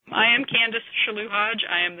I am Candace Shalou-Hodge.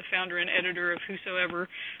 I am the founder and editor of Whosoever,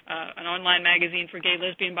 an online magazine for gay,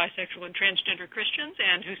 lesbian, bisexual, and transgender Christians,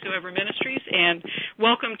 and Whosoever Ministries. And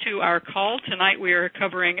welcome to our call. Tonight we are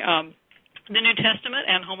covering the New Testament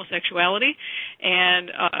and homosexuality.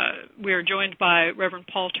 And we are joined by Reverend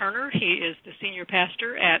Paul Turner. He is the senior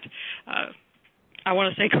pastor at, I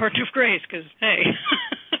want to say Garden of Grace, because, hey,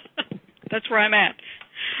 that's where I'm at.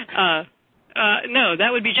 No,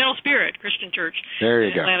 that would be Gentle Spirit Christian Church in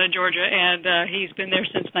Atlanta, Georgia, and he's been there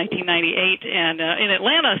since 1998 and in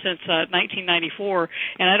Atlanta since 1994.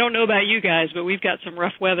 And I don't know about you guys, but we've got some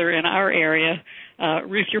rough weather in our area.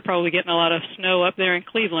 Ruth, you're probably getting a lot of snow up there in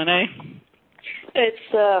Cleveland, eh?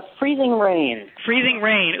 It's freezing rain. Freezing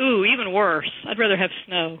rain. Ooh, even worse. I'd rather have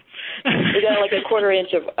snow. We got like a quarter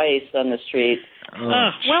inch of ice on the street.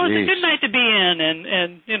 Well, it's a good night to be in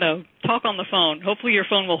and you know, talk on the phone. Hopefully your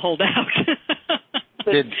phone will hold out.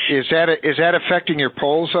 Is that affecting your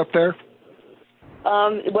polls up there?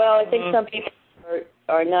 Well, I think some people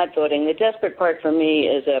are not voting. The desperate part for me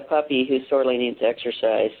is a puppy who sorely needs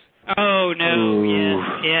exercise. Oh, no.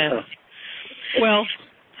 Yes. Well,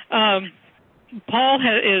 Paul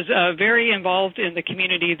is very involved in the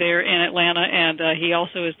community there in Atlanta, and he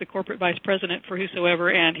also is the corporate vice president for Whosoever,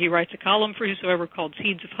 and he writes a column for Whosoever called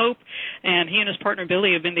Seeds of Hope, and he and his partner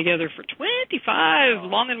Billy have been together for 25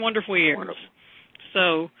 long and wonderful years. Wonderful.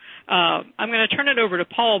 So I'm going to turn it over to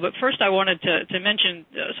Paul, but first I wanted to mention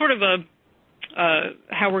sort of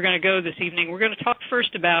how we're going to go this evening. We're going to talk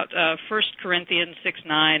first about 1 Corinthians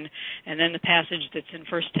 6:9, and then the passage that's in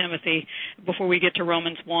 1 Timothy before we get to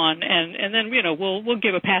Romans 1, and then we'll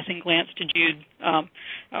give a passing glance to Jude,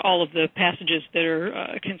 all of the passages that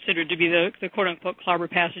are considered to be the quote unquote clobber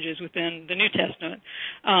passages within the New Testament.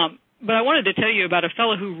 But I wanted to tell you about a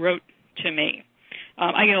fellow who wrote to me.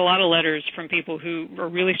 I get a lot of letters from people who are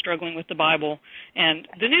really struggling with the Bible and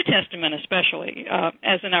the New Testament especially.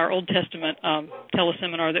 As in our Old Testament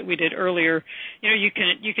teleseminar that we did earlier, you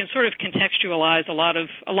can sort of contextualize a lot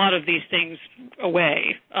of these things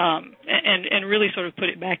away and really sort of put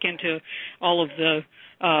it back into all of the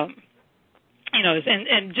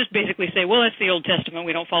and just basically say, well, that's the Old Testament.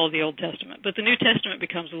 We don't follow the Old Testament. But the New Testament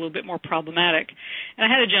becomes a little bit more problematic. And I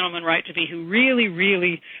had a gentleman write to me who really,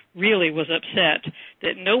 really, really was upset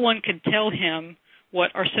that no one could tell him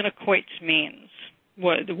what arsenokoites means.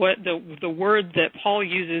 What the word that Paul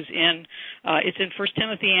uses in it's in 1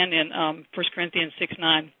 Timothy and in 1 Corinthians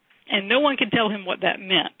 6:9. And no one could tell him what that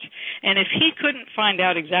meant. And if he couldn't find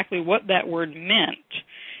out exactly what that word meant,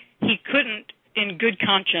 he couldn't, in good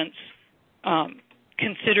conscience,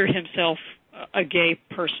 consider himself a gay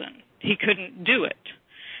person. He couldn't do it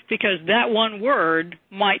because that one word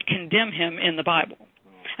might condemn him in the Bible.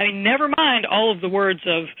 I mean, never mind all of the words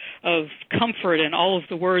of comfort and all of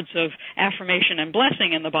the words of affirmation and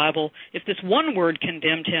blessing in the Bible. If this one word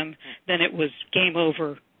condemned him, then it was game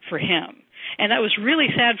over for him. And that was really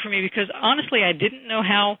sad for me because, honestly, I didn't know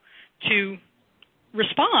how to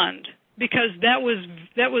respond because that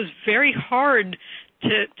was very hard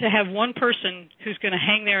to have one person who's going to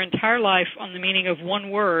hang their entire life on the meaning of one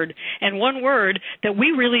word, and one word that we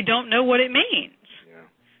really don't know what it means. Yeah.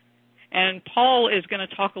 And Paul is going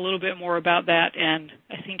to talk a little bit more about that, and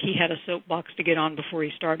I think he had a soapbox to get on before he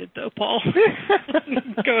started, though, Paul.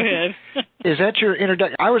 Go ahead. Is that your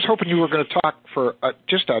introduction? I was hoping you were going to talk for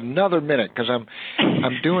just another minute, because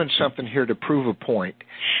I'm doing something here to prove a point.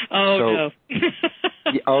 Oh, so,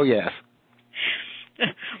 no. Oh, yes.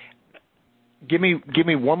 Give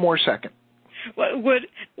me one more second. What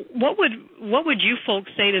would you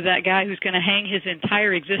folks say to that guy who's going to hang his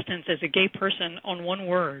entire existence as a gay person on one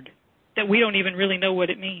word that we don't even really know what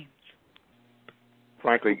it means?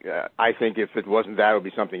 Frankly, I think if it wasn't that, it would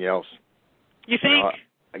be something else. You think?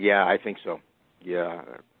 Yeah, I think so. Yeah,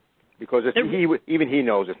 because even he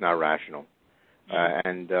knows it's not rational,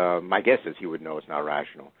 and my guess is he would know it's not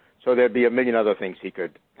rational. So there'd be a million other things he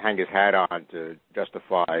could hang his hat on to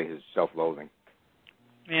justify his self-loathing.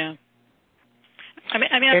 Yeah.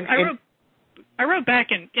 I wrote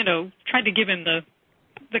back and tried to give him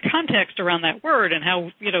the context around that word and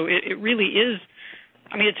how it really is.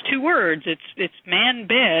 I mean, it's two words. It's man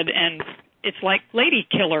bed and it's like lady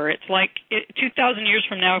killer. It's like 2,000 years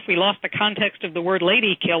from now, if we lost the context of the word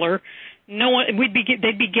lady killer,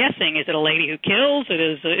 they'd be guessing, is it a lady who kills?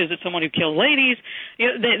 Is it someone who kills ladies?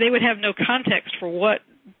 They would have no context for what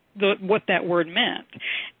that word meant.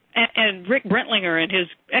 And Rick Brentlinger, in his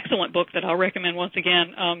excellent book that I'll recommend once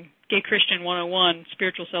again, Gay Christian 101,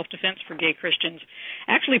 Spiritual Self-Defense for Gay Christians,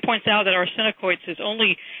 actually points out that arsenokoites is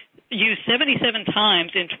only used 77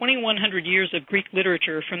 times in 2,100 years of Greek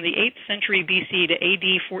literature from the 8th century BC to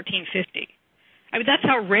AD 1450. I mean, that's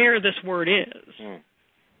how rare this word is.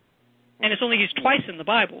 And it's only used twice in the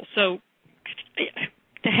Bible. So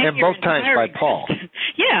to hang and both times by Paul.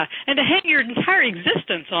 Yeah, and to hang your entire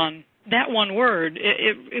existence on that one word,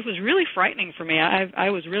 it was really frightening for me. I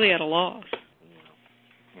was really at a loss.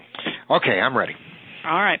 Okay, I'm ready.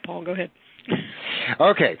 All right, Paul, go ahead.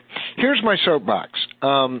 Okay, here's my soapbox.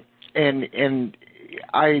 And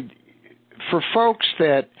I, for folks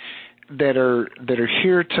that are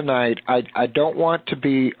here tonight, I don't want to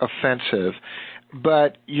be offensive,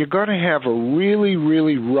 but you're going to have a really,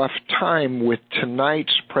 really rough time with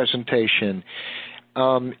tonight's presentation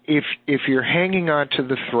if you're hanging on to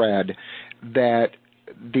the thread that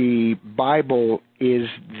the Bible is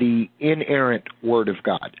the inerrant Word of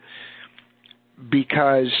God,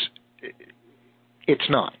 because it's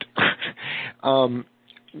not.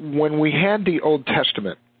 When we had the Old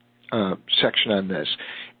Testament section on this,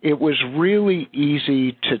 it was really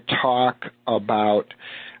easy to talk about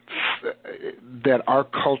that our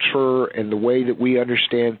culture and the way that we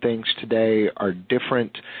understand things today are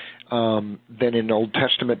different than in Old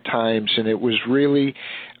Testament times, and it was really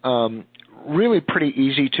pretty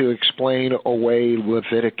easy to explain away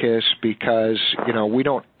Leviticus because, we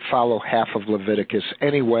don't follow half of Leviticus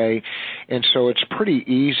anyway, and so it's pretty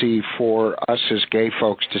easy for us as gay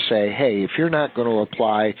folks to say, hey, if you're not going to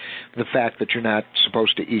apply the fact that you're not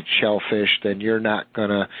supposed to eat shellfish, then you're not going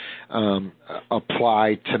to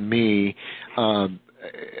apply to me an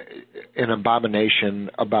abomination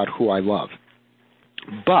about who I love.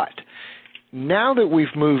 But now that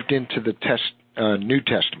we've moved into the New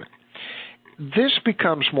Testament, this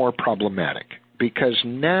becomes more problematic because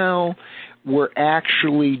now we're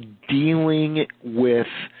actually dealing with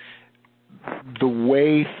the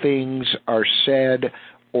way things are said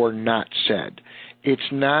or not said. It's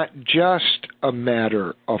not just a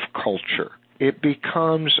matter of culture. It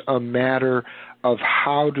becomes a matter of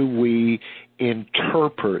how do we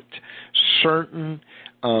interpret certain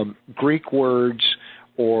Greek words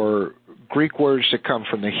or Greek words that come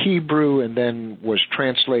from the Hebrew and then was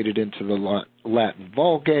translated into the Latin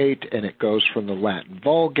Vulgate, and it goes from the Latin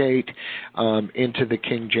Vulgate into the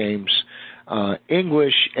King James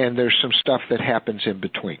English, and there's some stuff that happens in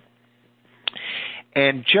between.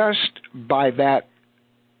 And just by that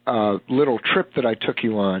little trip that I took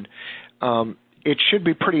you on, it should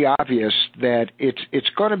be pretty obvious that it's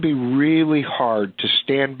going to be really hard to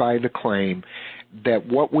stand by the claim that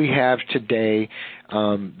what we have today,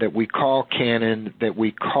 that we call canon, that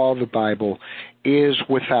we call the Bible, is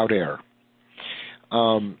without error.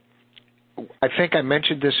 I think I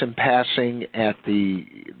mentioned this in passing at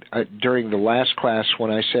during the last class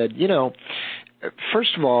when I said,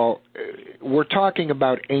 first of all, we're talking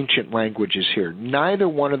about ancient languages here. Neither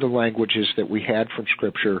one of the languages that we had from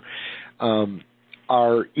Scripture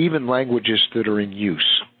are even languages that are in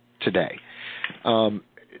use today.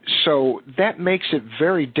 So that makes it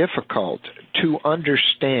very difficult to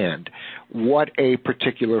understand what a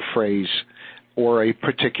particular phrase or a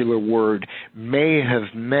particular word may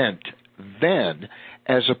have meant then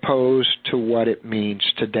as opposed to what it means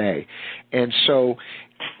today. And so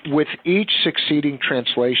with each succeeding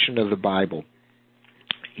translation of the Bible,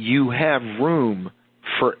 you have room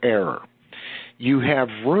for error. You have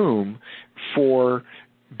room for,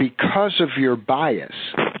 because of your bias,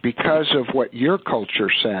 because of what your culture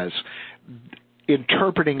says,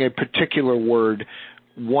 interpreting a particular word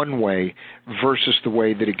one way versus the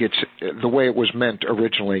way that the way it was meant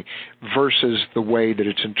originally versus the way that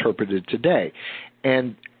it's interpreted today.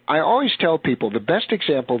 And I always tell people the best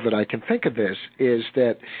example that I can think of this is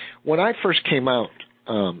that when I first came out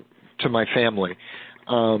to my family,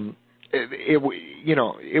 it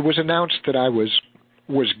was announced that I was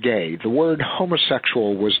gay. The word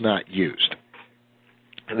homosexual was not used.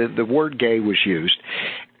 The word gay was used.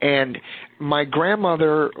 And my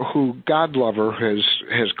grandmother, who, God love her,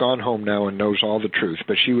 has gone home now and knows all the truth,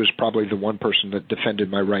 but she was probably the one person that defended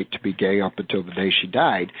my right to be gay up until the day she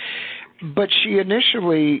died. But she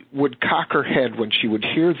initially would cock her head when she would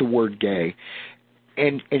hear the word gay,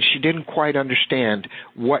 and she didn't quite understand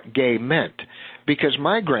what gay meant, because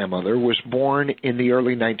my grandmother was born in the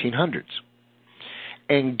early 1900s.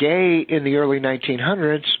 And gay in the early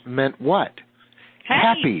 1900s meant what?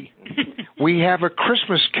 Happy. We have a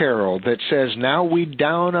Christmas carol that says, now we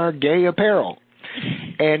down our gay apparel.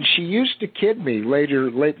 And she used to kid me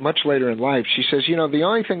much later in life. She says, the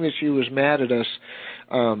only thing that she was mad at us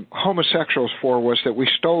homosexuals for was that we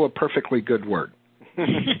stole a perfectly good word.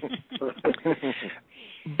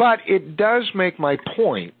 But it does make my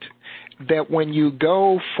point that when you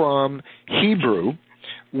go from Hebrew,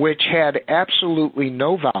 which had absolutely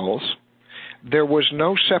no vowels, there was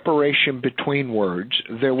no separation between words,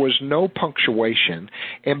 there was no punctuation,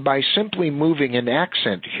 and by simply moving an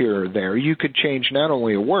accent here or there, you could change not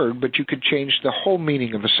only a word, but you could change the whole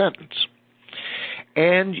meaning of a sentence.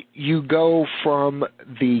 And you go from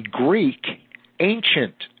the Greek,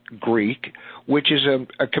 ancient Greek, which is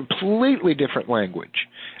a completely different language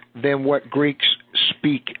than what Greeks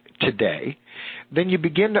speak today, then you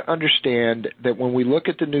begin to understand that when we look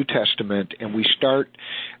at the New Testament and we start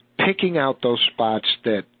picking out those spots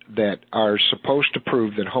that are supposed to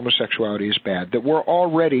prove that homosexuality is bad, that we're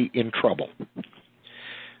already in trouble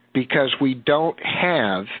because we don't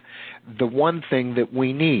have the one thing that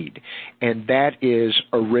we need, and that is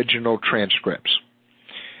original transcripts.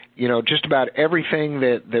 You know, just about everything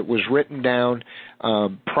that was written down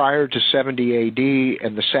prior to 70 A.D.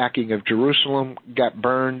 and the sacking of Jerusalem got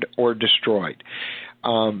burned or destroyed.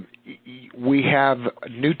 We have a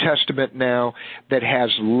New Testament now that has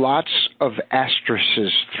lots of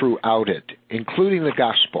asterisks throughout it, including the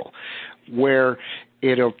Gospel, where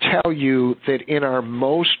it'll tell you that in our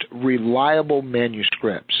most reliable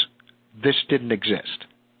manuscripts, this didn't exist,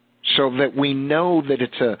 so that we know that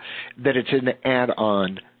it's an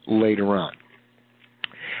add-on later on.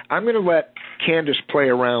 I'm going to let Candace play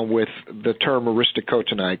around with the term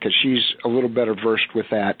aristokotonai because she's a little better versed with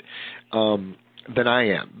that than I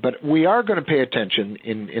am. But we are going to pay attention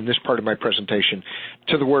in this part of my presentation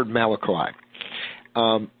to the word malakoi,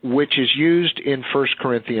 which is used in 1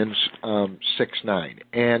 Corinthians 6:9.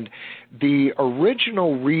 And the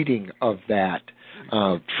original reading of that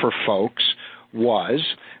for folks was,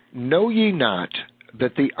 "Know ye not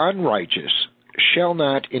that the unrighteous shall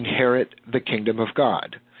not inherit the kingdom of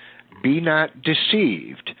God? Be not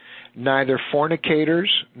deceived, neither fornicators,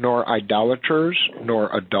 nor idolaters, nor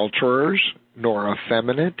adulterers, nor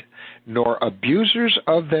effeminate, nor abusers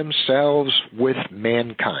of themselves with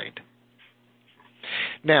mankind."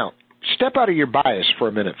 Now, step out of your bias for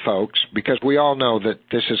a minute, folks, because we all know that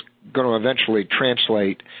this is going to eventually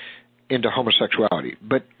translate into homosexuality.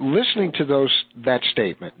 But listening to that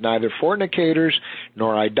statement, neither fornicators,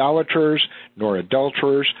 nor idolaters, nor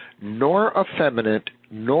adulterers, nor effeminate,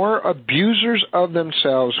 nor abusers of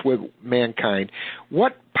themselves with mankind,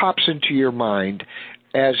 what pops into your mind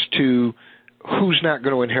as to who's not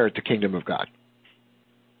going to inherit the kingdom of God?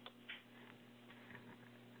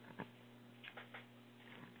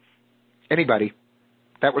 Anybody?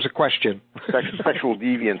 That was a question. Sexual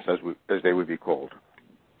deviants, as they would be called.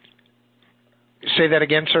 Say that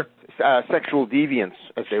again, sir? Sexual deviants,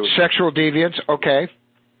 as they would be. Sexual deviants, okay.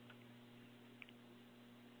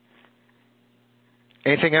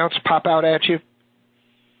 Anything else pop out at you?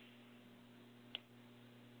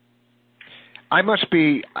 I must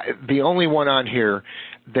be the only one on here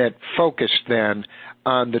that focused then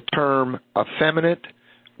on the term effeminate,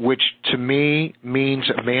 which to me means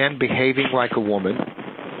a man behaving like a woman,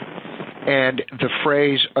 and the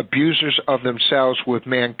phrase abusers of themselves with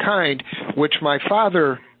mankind, which my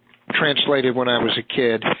father translated when I was a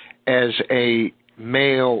kid as a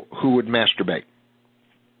male who would masturbate.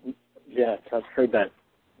 Yes, I've heard that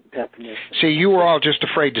definition. See, you were all just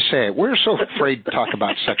afraid to say it. We're so afraid to talk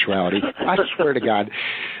about sexuality. I swear to God.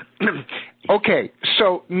 Okay,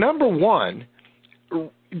 so number one,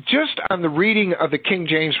 just on the reading of the King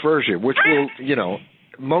James Version, which will,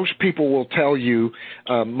 most people will tell you,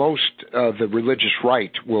 most of the religious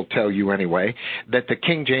right will tell you anyway, that the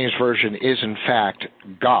King James Version is in fact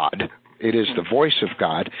God. It is the voice of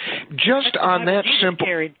God. Just on that simple...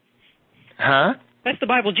 Carried. Huh? That's the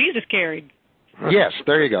Bible Jesus carried. Yes,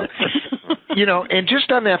 there you go. And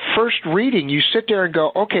just on that first reading, you sit there and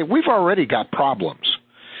go, okay, we've already got problems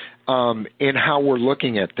in how we're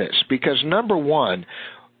looking at this. Because number one,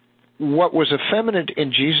 what was effeminate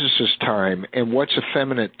in Jesus' time and what's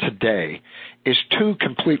effeminate today is two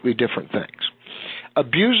completely different things.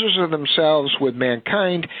 Abusers of themselves with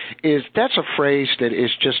mankind that's a phrase that is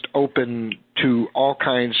just open to all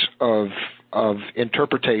kinds of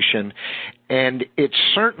interpretation, and it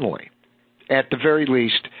certainly, at the very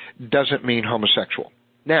least, doesn't mean homosexual.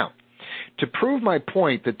 Now, to prove my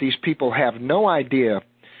point that these people have no idea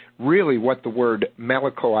really what the word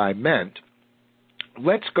malakoi meant,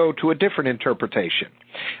 let's go to a different interpretation.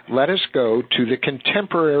 Let us go to the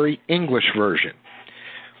contemporary English version,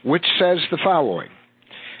 which says the following: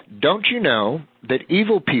 "Don't you know that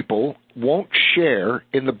evil people won't share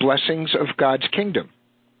in the blessings of God's kingdom?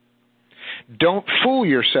 Don't fool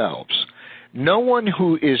yourselves. No one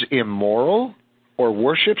who is immoral or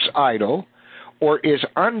worships idol or is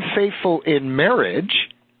unfaithful in marriage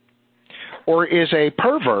or is a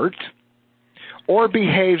pervert or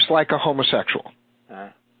behaves like a homosexual."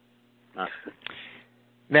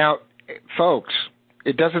 Now, folks,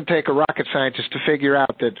 it doesn't take a rocket scientist to figure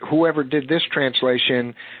out that whoever did this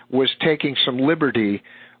translation was taking some liberty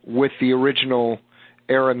with the original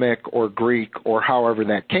Aramaic or Greek or however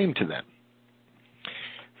that came to them.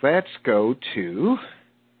 Let's go to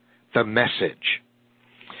the Message.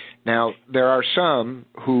 Now, there are some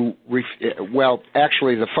who,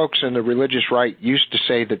 actually the folks in the religious right used to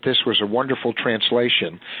say that this was a wonderful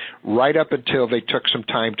translation right up until they took some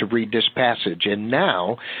time to read this passage, and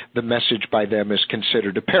now the Message by them is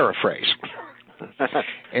considered a paraphrase.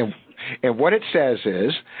 and what it says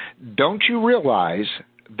is, don't you realize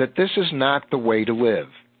that this is not the way to live?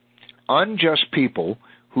 Unjust people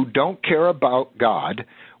who don't care about God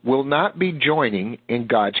will not be joining in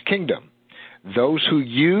God's kingdom. Those who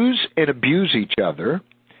use and abuse each other,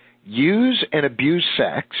 use and abuse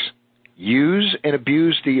sex, use and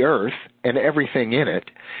abuse the earth and everything in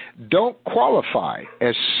it, don't qualify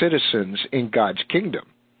as citizens in God's kingdom.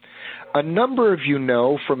 A number of you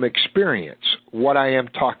know from experience what I am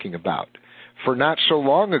talking about, for not so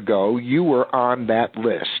long ago you were on that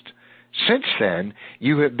list. Since then,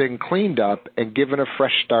 you have been cleaned up and given a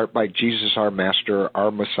fresh start by Jesus, our Master,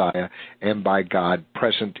 our Messiah, and by God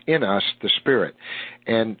present in us, the Spirit.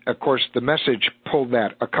 And, of course, the Message pulled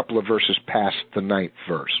that a couple of verses past the 9th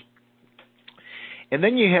verse. And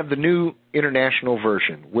then you have the New International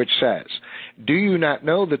Version, which says, do you not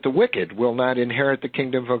know that the wicked will not inherit the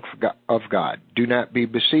kingdom of God? Do not be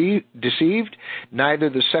deceived, neither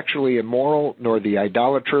the sexually immoral, nor the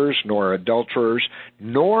idolaters, nor adulterers,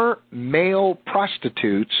 nor male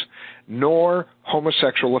prostitutes, nor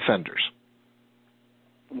homosexual offenders.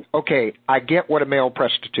 Okay, I get what a male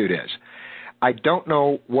prostitute is. I don't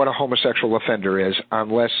know what a homosexual offender is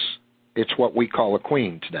unless it's what we call a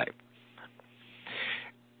queen today.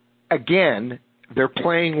 Again, they're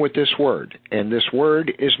playing with this word, and this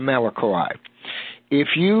word is malakoi.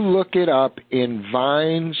 If you look it up in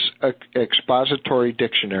Vine's Expository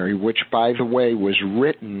Dictionary, which, by the way, was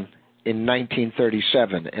written in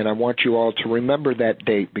 1937, and I want you all to remember that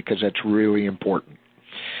date because that's really important.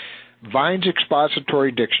 Vine's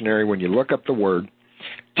Expository Dictionary, when you look up the word,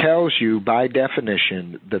 tells you by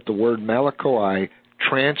definition that the word malakoi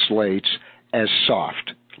translates as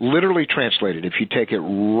soft. Literally translated, if you take it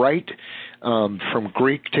right from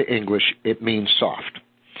Greek to English, it means soft.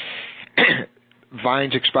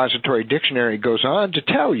 Vine's Expository Dictionary goes on to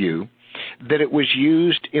tell you that it was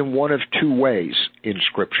used in one of two ways in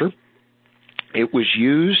Scripture. It was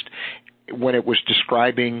used when it was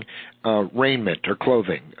describing raiment or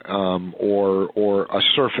clothing or a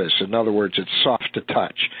surface. In other words, it's soft to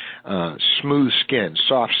touch, smooth skin,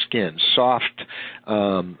 a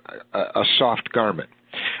soft garment.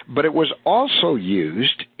 But it was also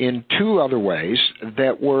used in two other ways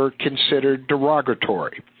that were considered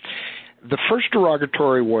derogatory. The first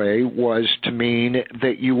derogatory way was to mean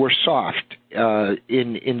that you were soft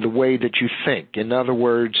in the way that you think. In other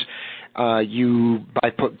words, you, by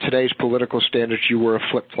today's political standards, you were a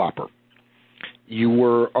flip-flopper. You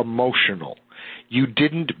were emotional. You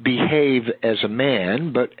didn't behave as a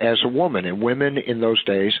man, but as a woman. And women in those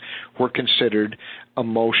days were considered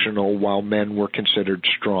emotional, while men were considered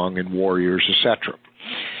strong and warriors, etc.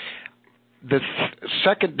 The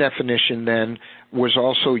second definition then was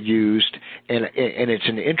also used, and it's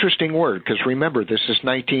an interesting word, because remember, this is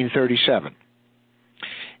 1937.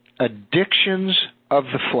 Addictions of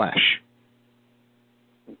the flesh,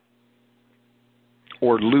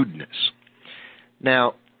 or lewdness.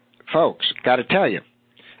 Now, folks, got to tell you,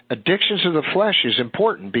 addictions of the flesh is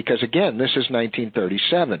important because, again, this is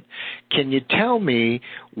 1937. Can you tell me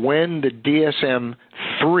when the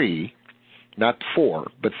DSM-3, not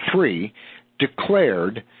 4, but 3,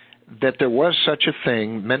 declared that there was such a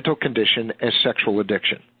thing, mental condition, as sexual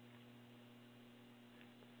addiction?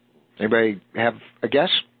 Anybody have a guess?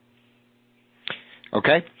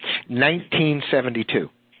 Okay, 1972.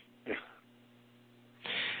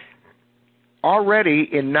 Already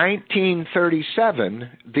in 1937,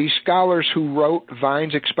 these scholars who wrote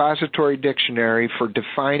Vine's Expository Dictionary for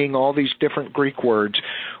defining all these different Greek words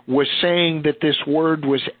was saying that this word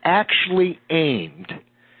was actually aimed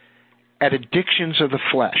at addictions of the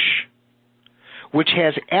flesh, which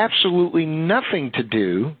has absolutely nothing to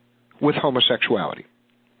do with homosexuality.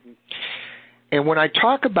 And when I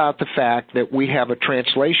talk about the fact that we have a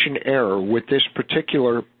translation error with this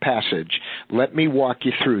particular passage, let me walk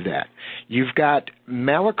you through that. You've got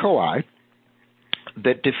malakoi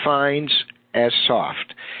that defines as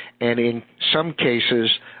soft, and in some cases,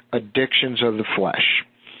 addictions of the flesh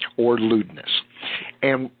or lewdness.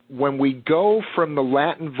 And when we go from the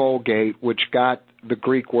Latin Vulgate, which got the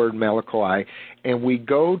Greek word malakoi, and we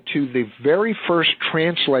go to the very first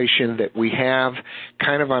translation that we have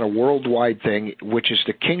kind of on a worldwide thing, which is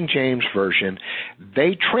the King James Version,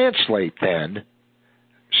 they translate then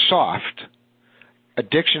soft,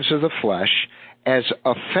 addictions of the flesh, as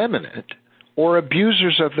effeminate or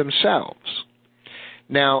abusers of themselves.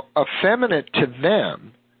 Now, effeminate to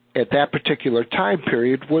them at that particular time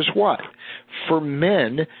period was what? For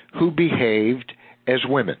men who behaved as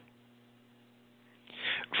women.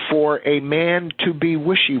 For a man to be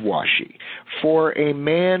wishy-washy. For a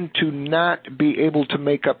man to not be able to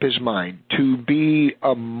make up his mind. To be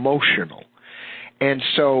emotional. And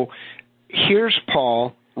so here's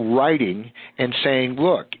Paul writing and saying,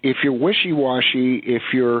 look, if you're wishy-washy, if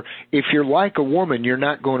you're like a woman, you're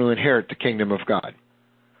not going to inherit the kingdom of God.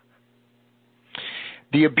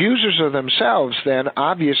 The abusers of themselves then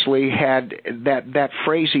obviously had that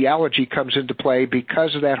phraseology comes into play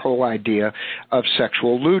because of that whole idea of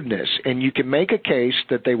sexual lewdness. And you can make a case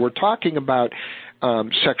that they were talking about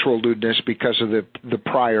sexual lewdness because of the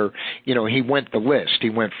prior, he went the list. He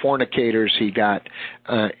went fornicators, he got,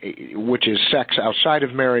 which is sex outside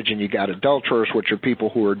of marriage, and you got adulterers, which are people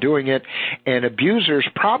who are doing it. And abusers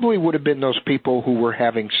probably would have been those people who were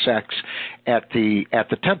having sex at the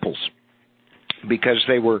temples, because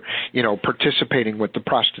they were, participating with the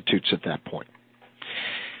prostitutes at that point.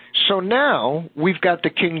 So now we've got the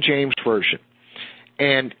King James Version.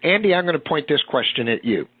 And Andy, I'm going to point this question at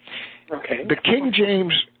you. Okay. The King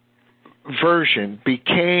James Version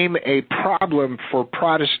became a problem for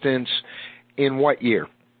Protestants in what year?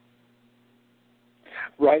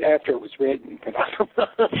 Right after it was written.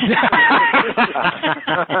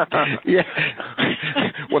 Yeah.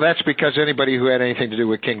 Well, that's because anybody who had anything to do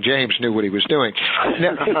with King James knew what he was doing.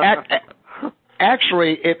 Now,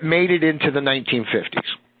 actually, it made it into the 1950s.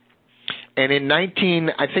 And in I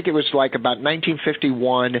think it was like about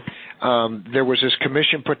 1951, there was this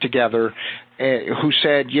commission put together who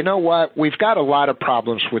said, you know what, we've got a lot of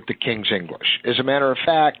problems with the King's English. As a matter of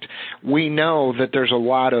fact, we know that there's a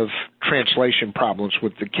lot of translation problems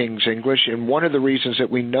with the King's English, and one of the reasons that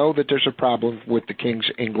we know that there's a problem with the King's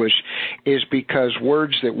English is because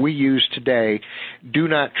words that we use today do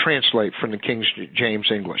not translate from the King James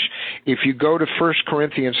English. If you go to 1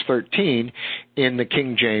 Corinthians 13 in the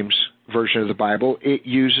King James Version of the Bible, it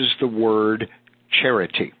uses the word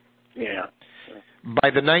charity. Yeah. By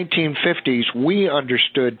the 1950s, we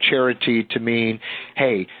understood charity to mean,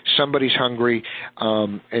 hey, somebody's hungry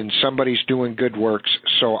and somebody's doing good works,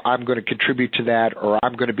 so I'm going to contribute to that, or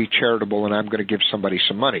I'm going to be charitable and I'm going to give somebody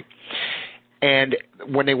some money. And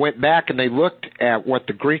when they went back and they looked at what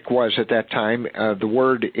the Greek was at that time, the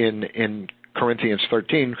word in Corinthians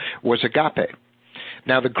 13 was agape.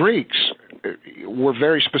 Now, the Greeks were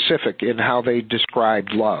very specific in how they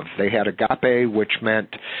described love. They had agape, which meant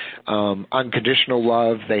unconditional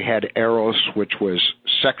love. They had eros, which was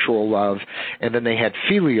sexual love. And then they had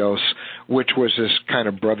philios, which was this kind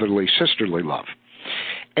of brotherly, sisterly love.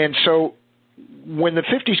 And so when the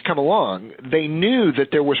 50s come along, they knew that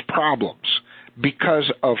there was problems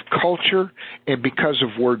because of culture and because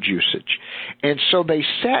of word usage. And so they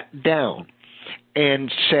sat down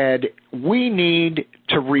and said, we need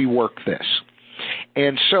to rework this.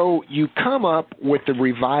 And so you come up with the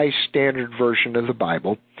Revised Standard Version of the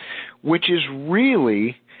Bible, which is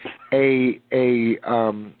really a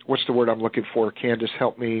what's the word I'm looking for? Candace,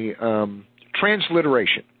 help me.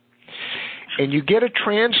 Transliteration. And you get a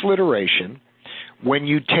transliteration when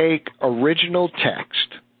you take original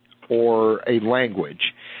text or a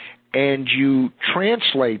language and you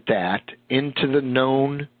translate that into the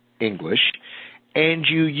known English, and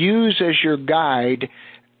you use as your guide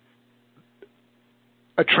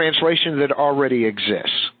a translation that already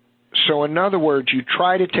exists. So in other words, you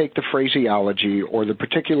try to take the phraseology or the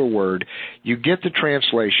particular word, you get the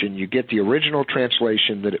translation, you get the original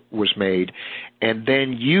translation that it was made, and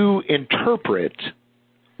then you interpret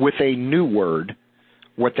with a new word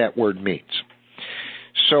what that word means.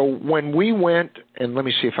 So when we went, and let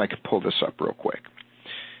me see if I can pull this up real quick.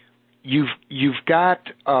 You've got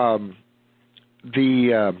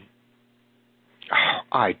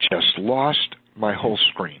I just lost my whole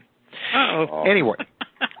screen. Uh-oh. Anyway,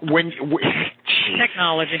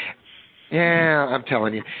 technology. Yeah, I'm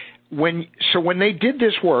telling you. When they did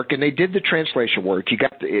this work and they did the translation work, you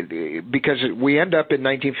got because we end up in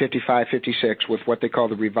 1955-56 with what they call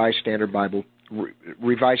the Revised Standard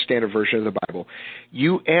Version of the Bible.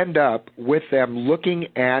 You end up with them looking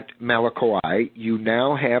at malakoi. You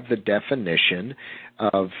now have the definition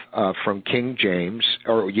of from King James,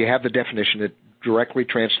 or you have the definition that directly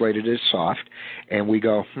translated as soft, and we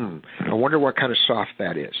go, I wonder what kind of soft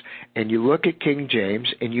that is. And you look at King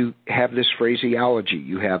James, and you have this phraseology.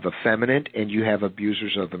 You have effeminate, and you have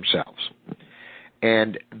abusers of themselves.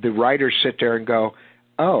 And the writers sit there and go,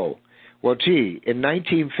 oh, well, gee, in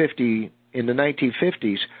the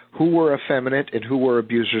 1950s, who were effeminate and who were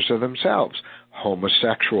abusers of themselves?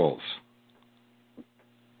 Homosexuals.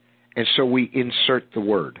 And so we insert the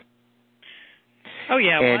word. Oh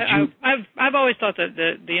yeah, well, I've always thought that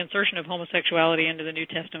the insertion of homosexuality into the New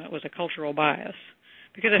Testament was a cultural bias,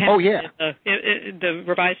 because it happened in the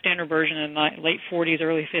Revised Standard Version in the late 40s,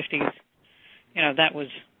 early 50s. That was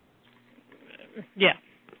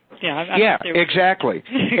exactly.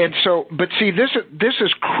 And so, but see, this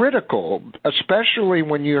is critical, especially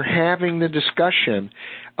when you're having the discussion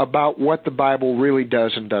about what the Bible really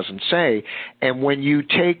does and doesn't say. And when you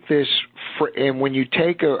take a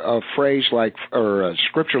phrase like, or a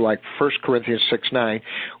scripture like 1 Corinthians 6:9,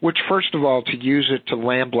 which first of all, to use it to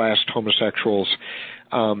lambaste homosexuals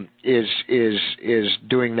is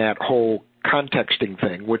doing that whole contexting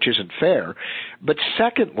thing, which isn't fair. But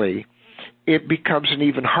secondly, it becomes an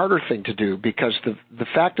even harder thing to do, because the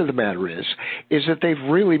fact of the matter is that they've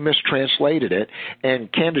really mistranslated it.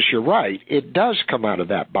 And Candace, you're right, it does come out of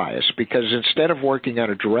that bias, because instead of working on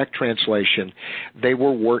a direct translation, they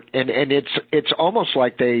were and it's almost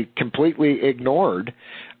like they completely ignored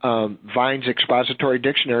Vine's Expository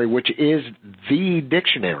Dictionary, which is the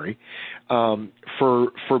dictionary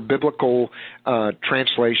for biblical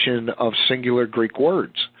translation of singular Greek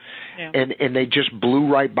words. Yeah. And they just blew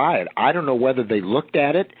right by it. I don't know whether they looked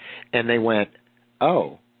at it and they went,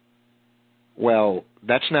 oh, well,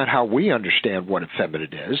 that's not how we understand what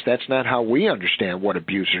effeminate is. That's not how we understand what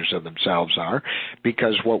abusers of themselves are,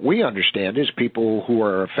 because what we understand is people who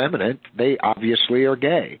are effeminate, they obviously are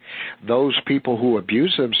gay. Those people who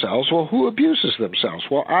abuse themselves, well, who abuses themselves?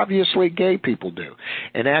 Well, obviously gay people do.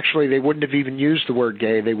 And actually, they wouldn't have even used the word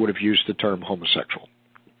gay. They would have used the term homosexual.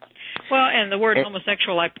 Well, and the word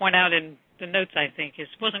homosexual, I point out in the notes, I think,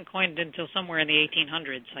 wasn't coined until somewhere in the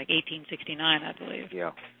 1800s, like 1869, I believe.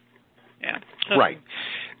 Yeah. Yeah. Right.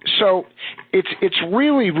 So it's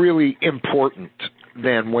really, really important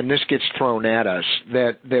then, when this gets thrown at us,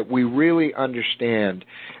 that we really understand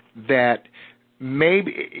that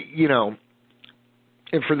maybe,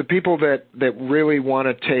 and for the people that really want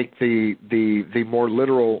to take the more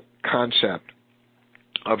literal concept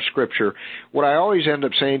of Scripture, what I always end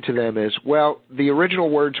up saying to them is, well, the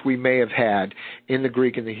original words we may have had in the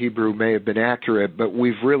Greek and the Hebrew may have been accurate, but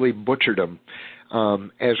we've really butchered them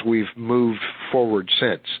as we've moved forward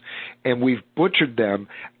since. And we've butchered them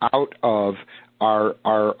out of our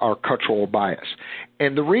cultural bias.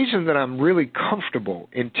 And the reason that I'm really comfortable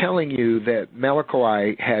in telling you that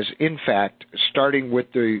Malachi has, in fact, starting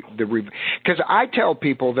with because I tell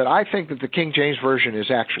people that I think that the King James Version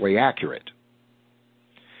is actually accurate,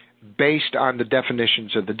 based on the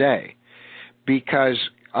definitions of the day. Because,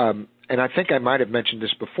 and I think I might have mentioned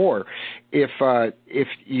this before, if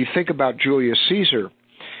you think about Julius Caesar,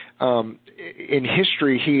 in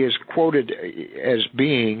history he is quoted as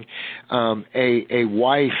being a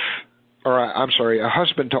wife, or a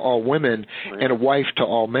husband to all women and a wife to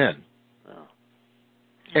all men.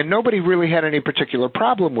 And nobody really had any particular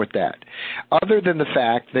problem with that, other than the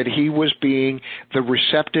fact that he was being the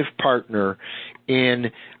receptive partner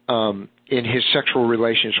in his sexual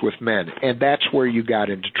relations with men. And that's where you got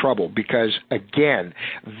into trouble, because, again,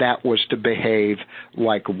 that was to behave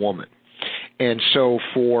like a woman. And so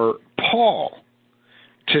for Paul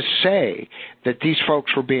to say that these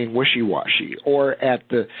folks were being wishy-washy, or at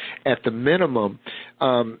the minimum,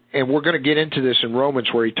 and we're going to get into this in Romans,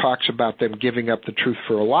 where he talks about them giving up the truth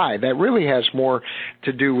for a lie, that really has more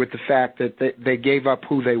to do with the fact that they gave up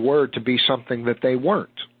who they were to be something that they weren't.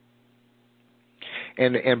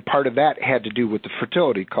 And part of that had to do with the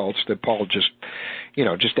fertility cults that Paul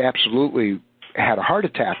just absolutely had a heart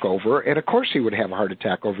attack over. And of course he would have a heart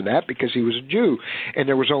attack over that, because he was a Jew and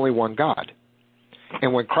there was only one God.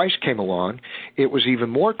 And when Christ came along, it was even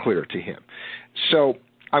more clear to him. So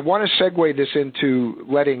I want to segue this into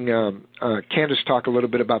letting Candace talk a little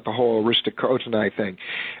bit about the whole Aristokotanai thing.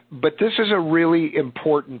 But this is a really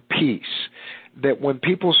important piece, that when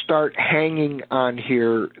people start hanging on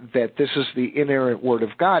here that this is the inerrant Word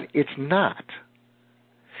of God, it's not.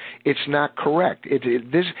 It's not correct.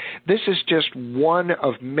 This is just one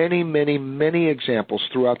of many, many, many examples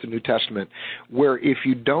throughout the New Testament where, if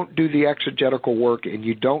you don't do the exegetical work and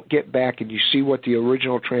you don't get back and you see what the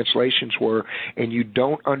original translations were and you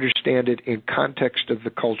don't understand it in context of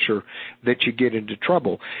the culture, that you get into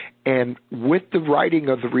trouble. And with the writing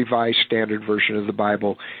of the Revised Standard Version of the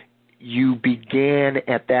Bible, you began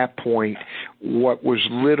at that point what was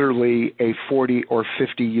literally a 40 or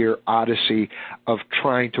 50-year odyssey of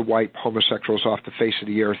trying to wipe homosexuals off the face of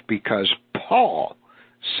the earth because Paul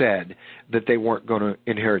said that they weren't going to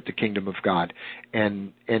inherit the kingdom of God,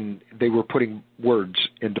 and they were putting words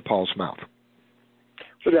into Paul's mouth.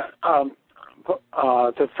 The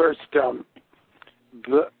first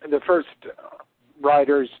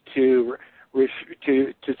writers to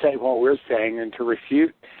say what we're saying and to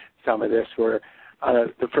refute some of this were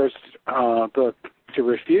the first book to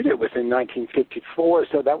refute it was in 1954,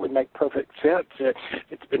 so that would make perfect sense.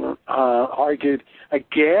 It's been argued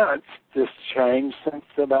against this change since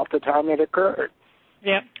about the time it occurred.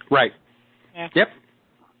 Yep. Right. Yeah. Yep.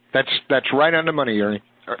 That's right on the money, Ernie.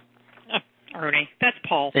 Ernie. That's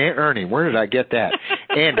Paul. Ernie. Where did I get that?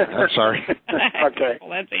 Andy. I'm sorry. Okay. Well,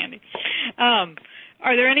 that's Andy.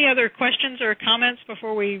 Are there any other questions or comments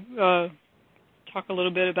before we talk a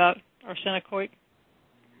little bit about arsenicoid?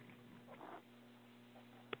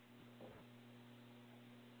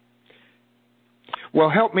 Well,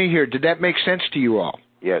 help me here. Did that make sense to you all?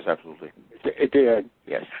 Yes, absolutely. It did.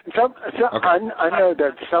 Yes. Okay. I know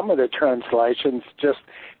that some of the translations just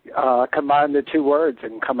combine the two words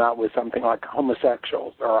and come out with something like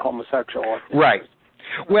homosexuals or homosexual. Right.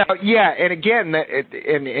 Well, yeah, and again,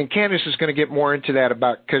 and Candace is going to get more into that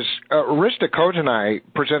because Aristokotanai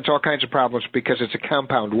presents all kinds of problems because it's a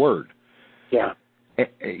compound word. Yeah.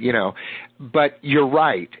 But you're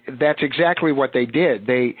right. That's exactly what they did.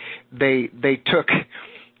 They took,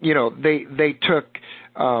 they took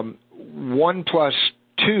 1 plus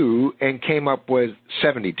 2 and came up with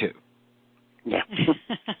 72. Yeah.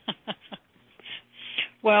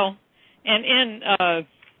 Well, and in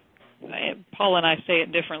Paul and I say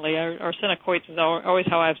it differently. Arsenicoids is always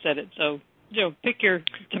how I've said it. So, pick your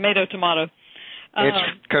tomato. It's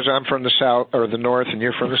because I'm from the south or the north, and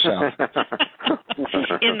you're from the south.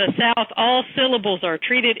 In the South, all syllables are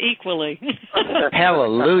treated equally.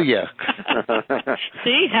 Hallelujah.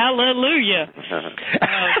 See, hallelujah.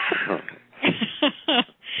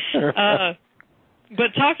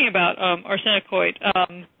 But talking about arsenicoid,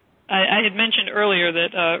 I had mentioned earlier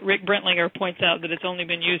that Rick Brentlinger points out that it's only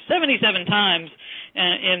been used 77 times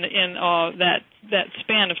in that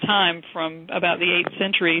span of time from about the 8th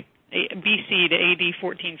century BC to AD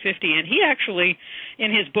 1450, and he actually,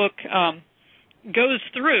 in his book, goes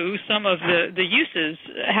through some of the uses,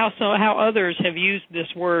 how others have used this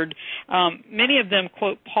word. Many of them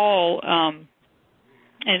quote Paul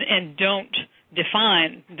and don't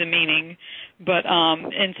define the meaning, but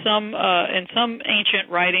in some ancient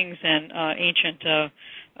writings and ancient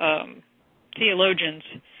theologians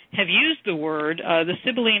have used the word. The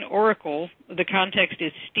Sibylline Oracle, the context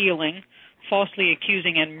is stealing, falsely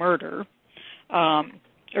accusing, and murder.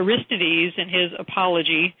 Aristides, in his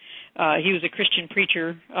Apology, he was a Christian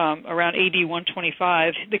preacher around AD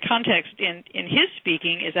 125. The context in his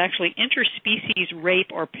speaking is actually interspecies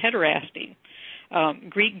rape or pederasty.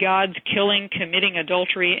 Greek gods killing, committing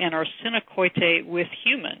adultery, and arsenokoite with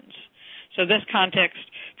humans. So this context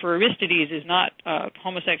for Aristides is not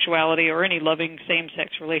homosexuality or any loving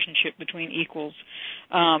same-sex relationship between equals.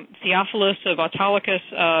 Theophilus of Autolycus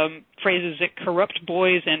phrases it corrupt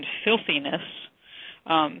boys and filthiness.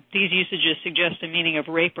 These usages suggest a meaning of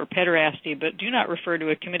rape or pederasty, but do not refer to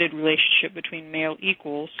a committed relationship between male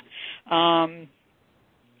equals.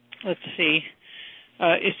 Let's see.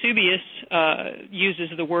 Eusebius uses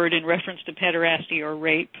the word in reference to pederasty or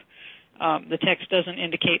rape. The text doesn't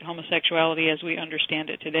indicate homosexuality as we understand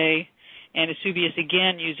it today. And Eusebius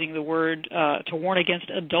again using the word to warn against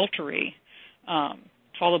adultery,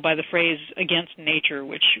 followed by the phrase against nature,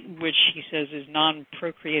 which he says is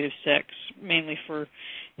non-procreative sex, mainly for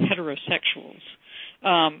heterosexuals.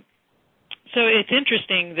 So it's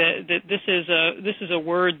interesting that this is a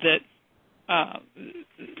word that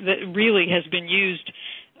really has been used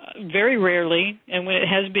very rarely, and when it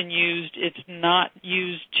has been used, it's not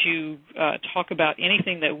used to talk about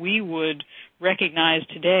anything that we would recognize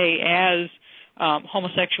today as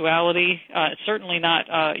homosexuality. It's certainly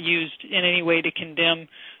not used in any way to condemn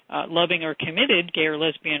loving or committed gay or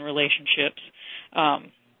lesbian relationships.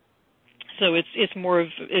 So it's more of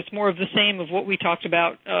the same of what we talked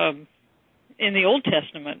about in the Old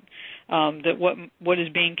Testament. That what is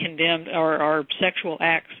being condemned are sexual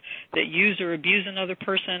acts that use or abuse another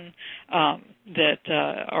person, that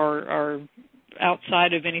are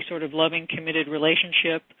outside of any sort of loving, committed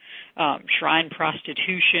relationship, shrine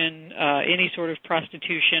prostitution, any sort of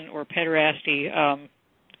prostitution or pederasty,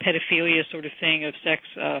 pedophilia sort of thing of sex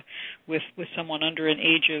with someone under an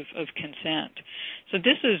age of consent. So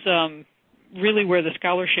this is really where the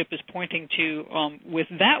scholarship is pointing to with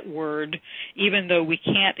that word, even though we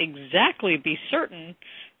can't exactly be certain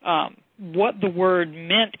what the word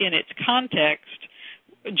meant in its context.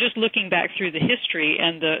 Just looking back through the history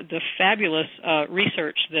and the fabulous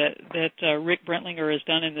research that Rick Brentlinger has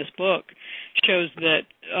done in this book shows that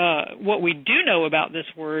what we do know about this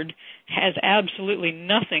word has absolutely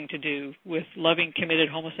nothing to do with loving, committed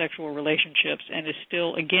homosexual relationships and is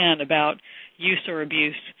still, again, about use or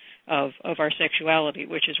abuse of our sexuality,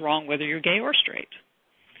 which is wrong whether you're gay or straight.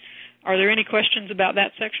 Are there any questions about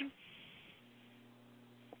that section?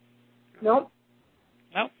 Nope.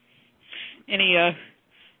 No. Any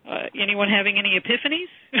anyone having any epiphanies?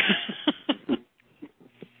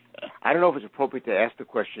 I don't know if it's appropriate to ask the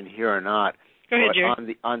question here or not. Go ahead,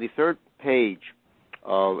 Jerry. On the third page,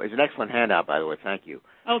 it's an excellent handout, by the way. Thank you.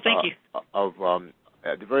 Oh, thank you. Of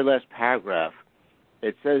the very last paragraph,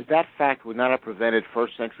 it says that fact would not have prevented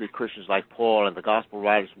first-century Christians like Paul and the gospel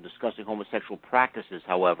writers from discussing homosexual practices,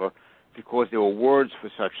 however, because there were words for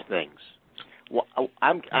such things. Well,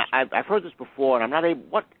 I've heard this before, and I'm not able.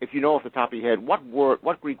 What, if you know off the top of your head,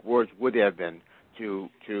 what Greek words would there have been to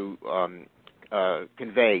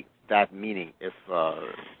convey that meaning if he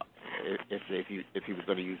was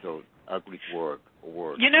going to use a Greek word or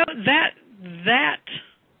words? You know that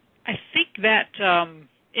I think that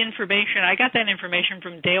information. I got that information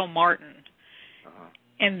from Dale Martin,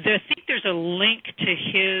 and I think there's a link to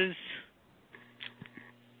his.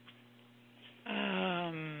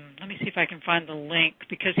 Let me see if I can find the link,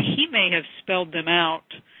 because he may have spelled them out.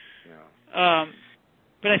 Yeah.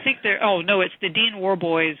 But I think they're. Oh no, it's the Dean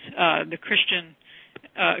Warboys, the Christian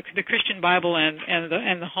Bible and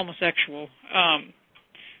the homosexual.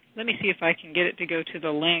 Let me see if I can get it to go to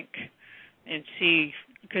the link and see,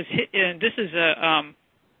 because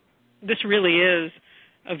this really is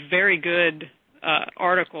a very good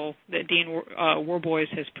article that Dean Warboys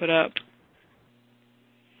has put up.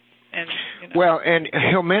 And, well, and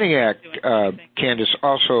Hillmeniak, Candace,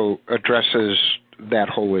 also addresses that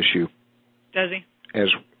whole issue. Does he?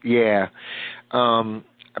 Yeah.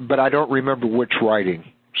 But I don't remember which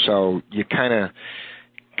writing, so you kind of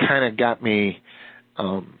got me.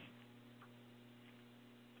 Well,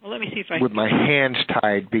 let me see if I with my hands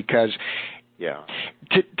tied, because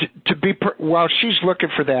to be while she's looking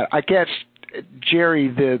for that, I guess, Jerry,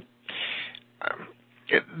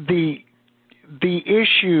 the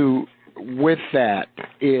issue with that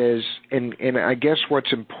is, and I guess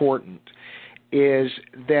what's important is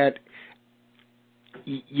that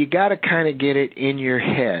you got to kind of get it in your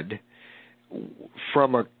head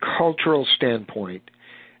from a cultural standpoint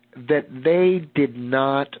that they did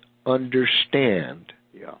not understand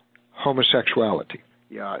homosexuality.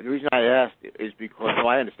 Yeah, the reason I asked is because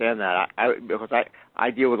I understand that. Because I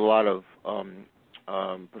deal with a lot of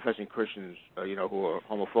professing Christians, who are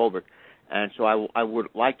homophobic, and so I would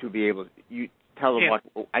like to be able to tell them what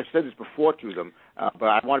I've said this before to them, but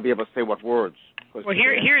I want to be able to say what words. Well,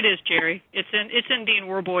 here it is, Jerry. It's in Dean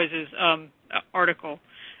Warboys' article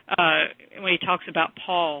when he talks about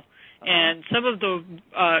Paul. And some of the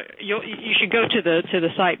you should go to the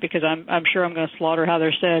site, because I'm sure I'm going to slaughter how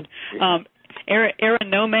they're said.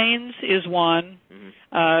 Erinomanes is one.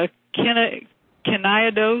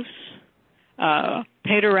 Kenaidos,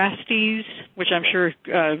 pederastes, which I'm sure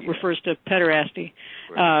refers to pederasty.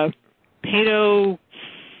 Pedophrothroro.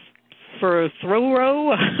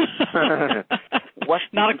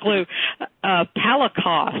 Not a clue.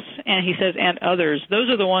 Palikos, and he says, and others. Those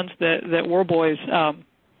are the ones that Warboys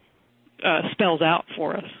spells out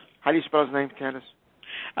for us. How do you spell his name, Candace?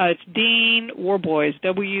 It's Dean Warboys,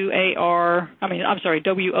 Worbois,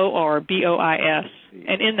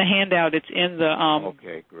 and in the handout, it's in the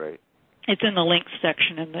okay, great. It's in the links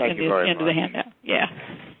section in the end of the handout. Yeah.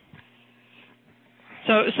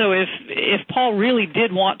 So if Paul really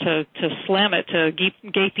did want to slam it to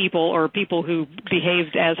gay people or people who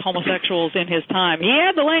behaved as homosexuals in his time, he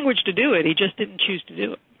had the language to do it. He just didn't choose to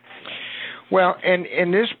do it. Well,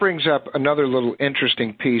 and this brings up another little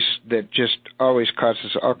interesting piece that just always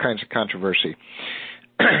causes all kinds of controversy.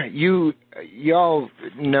 Y'all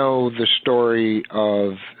know the story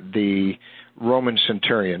of the Roman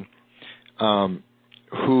centurion,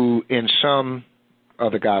 who in some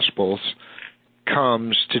of the Gospels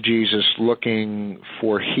comes to Jesus looking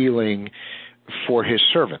for healing for his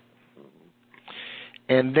servant.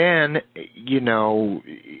 And then,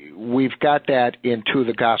 we've got that in two of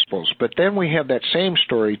the Gospels. But then we have that same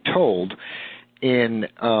story told in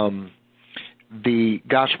the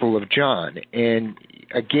Gospel of John. And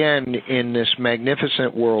again, in this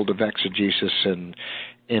magnificent world of exegesis and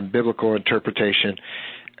in biblical interpretation,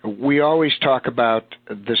 we always talk about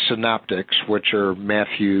the synoptics, which are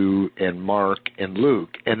Matthew and Mark and Luke,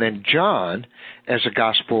 and then John, as a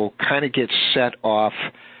gospel, kind of gets set off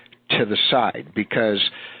to the side because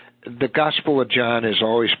the Gospel of John has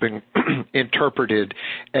always been interpreted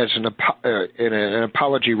as an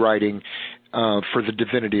apology writing for the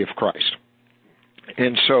divinity of Christ.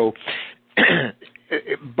 And so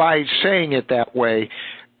by saying it that way,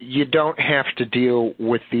 you don't have to deal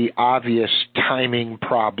with the obvious timing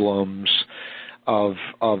problems of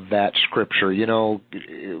that scripture. You know,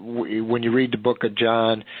 when you read the book of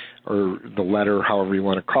John, or the letter, however you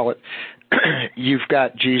want to call it, you've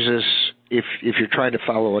got Jesus. If you're trying to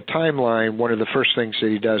follow a timeline, one of the first things that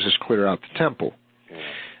he does is clear out the temple.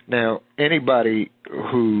 Now, anybody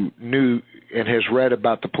who knew and has read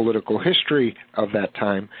about the political history of that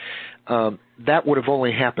time, that would have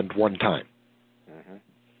only happened one time.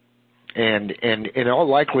 And in all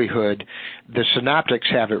likelihood, the synoptics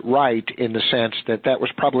have it right in the sense that that was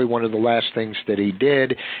probably one of the last things that he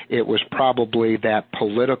did. It was probably that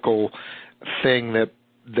political thing that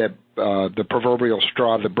the proverbial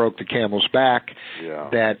straw that broke the camel's back,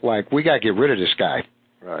 that, like, we got to get rid of this guy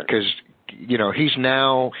because, you know, he's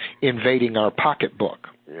now invading our pocketbook.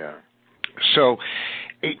 Yeah. So,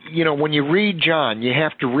 you know, when you read John, you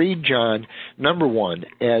have to read John, number one,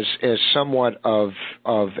 as somewhat of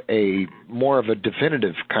a more of a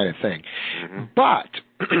definitive kind of thing. Mm-hmm. But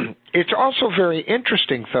it's also very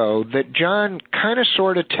interesting, though, that John kind of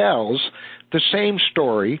sort of tells the same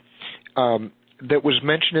story that was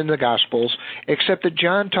mentioned in the Gospels, except that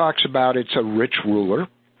John talks about it's a rich ruler,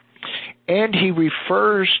 and he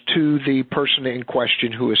refers to the person in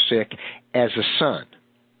question who is sick as a son.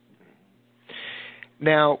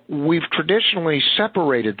 Now, we've traditionally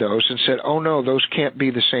separated those and said, oh, no, those can't be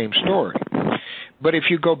the same story. But if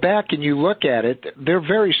you go back and you look at it, they're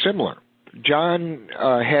very similar. John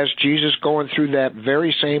has Jesus going through that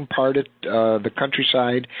very same part of the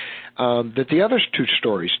countryside that the other two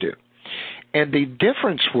stories do. And the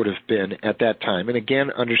difference would have been at that time, and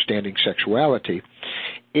again, understanding sexuality,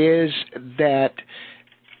 is that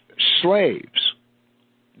slaves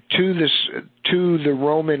to the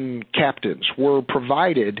Roman captains were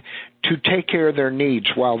provided to take care of their needs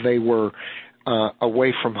while they were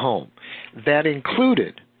away from home. That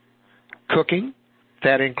included cooking.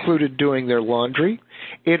 That included doing their laundry.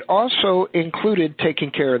 It also included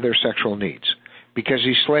taking care of their sexual needs, because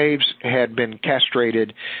these slaves had been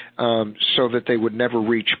castrated so that they would never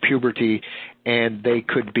reach puberty, and they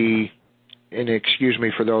could be, and excuse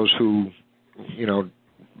me for those who, you know,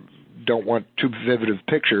 don't want too vivid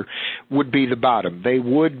a picture, would be the bottom. They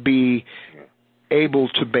would be able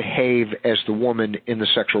to behave as the woman in the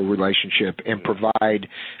sexual relationship and provide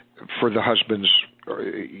for the husband's,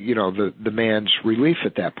 you know, the man's relief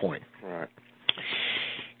at that point. Right.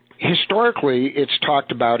 Historically, it's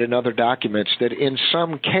talked about in other documents that in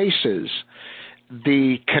some cases,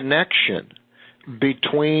 the connection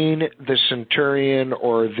between the centurion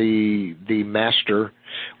or the master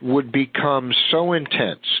would become so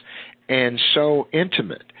intense and so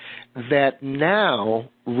intimate that now,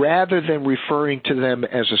 rather than referring to them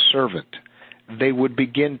as a servant, they would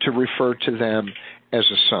begin to refer to them as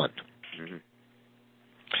a son. Mm-hmm.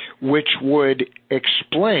 Which would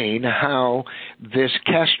explain how this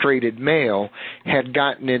castrated male had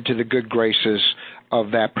gotten into the good graces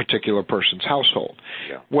of that particular person's household.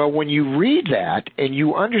 Yeah. Well, when you read that and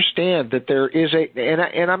you understand that there is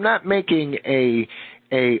and I'm not making a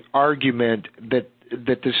argument that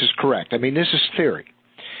this is correct. I mean, this is theory.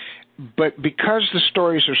 But because the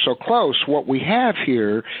stories are so close, what we have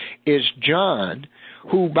here is John,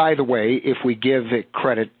 who, by the way, if we give it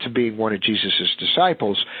credit to being one of Jesus'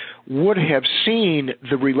 disciples, would have seen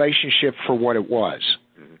the relationship for what it was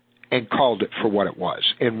and called it for what it was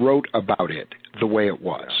and wrote about it the way it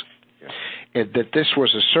was. Yeah. And that this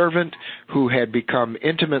was a servant who had become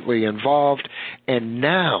intimately involved, and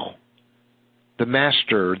now the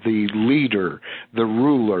master, the leader, the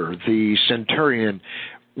ruler, the centurion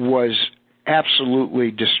was absolutely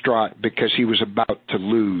distraught because he was about to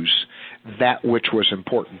lose that which was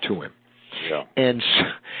important to him. Yeah. And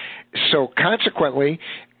so consequently,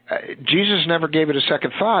 Jesus never gave it a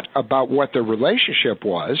second thought about what their relationship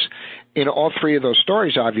was. In all three of those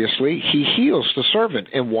stories, obviously, he heals the servant.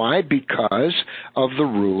 And why? Because of the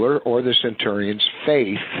ruler or the centurion's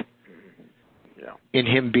faith in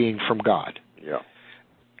him being from God. Yeah.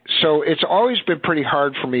 So it's always been pretty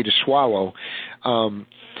hard for me to swallow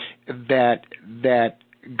that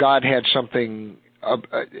God had something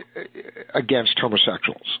against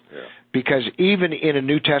homosexuals. Yeah. Because even in a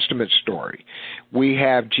New Testament story, we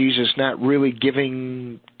have Jesus not really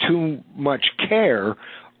giving too much care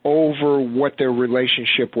over what their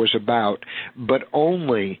relationship was about, but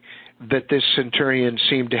only that this centurion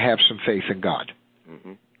seemed to have some faith in God.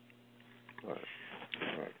 Mm-hmm.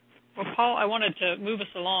 Well, Paul, I wanted to move us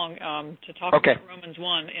along to talk about Romans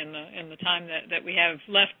 1 in the time that we have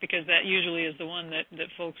left, because that usually is the one that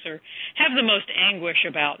folks have the most anguish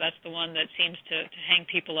about. That's the one that seems to hang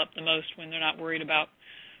people up the most when they're not worried about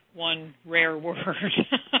one rare word.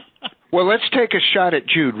 Well, let's take a shot at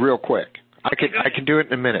Jude real quick. I can do it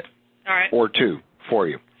in a minute. All right. Or two for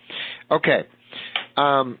you. Okay.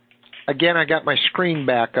 Again, I got my screen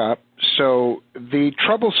back up. So the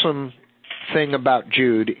troublesome thing about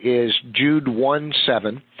Jude is Jude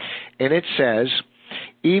 1:7, and it says,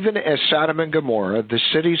 even as Sodom and Gomorrah, the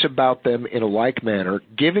cities about them in a like manner,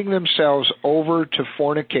 giving themselves over to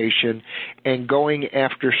fornication and going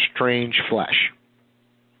after strange flesh.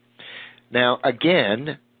 Now,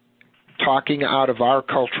 again, talking out of our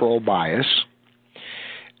cultural bias,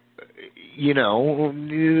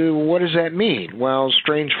 what does that mean? Well,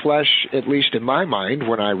 strange flesh, at least in my mind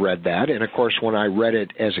when I read that, and of course when I read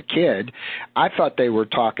it as a kid, I thought they were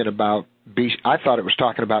talking about I thought it was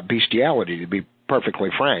talking about bestiality, to be perfectly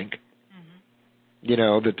frank.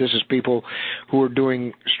 Mm-hmm. That this is people who are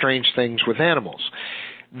doing strange things with animals.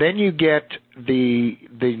 Then you get the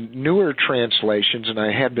newer translations, and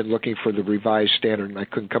I had been looking for the Revised Standard, and I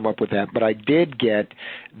couldn't come up with that, but I did get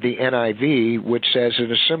the NIV, which says, in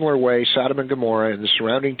a similar way, Sodom and Gomorrah and the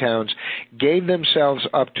surrounding towns gave themselves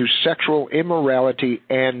up to sexual immorality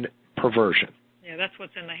and perversion. Yeah, that's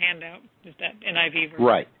what's in the handout, is that NIV version.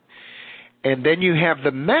 Right. And then you have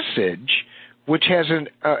the Message, which has an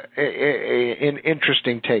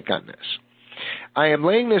interesting take on this. I am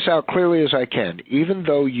laying this out clearly as I can, even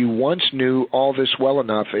though you once knew all this well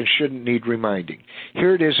enough and shouldn't need reminding.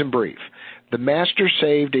 Here it is in brief. The Master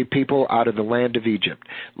saved a people out of the land of Egypt.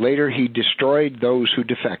 Later he destroyed those who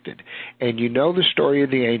defected. And you know the story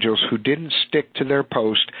of the angels who didn't stick to their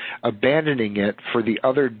post, abandoning it for the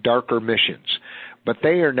other darker missions. But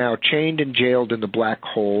they are now chained and jailed in the black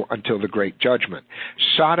hole until the great judgment.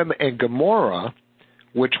 Sodom and Gomorrah,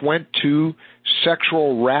 which went to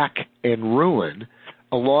sexual rack and ruin,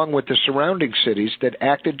 along with the surrounding cities that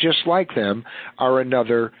acted just like them, are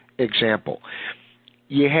another example.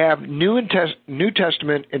 You have New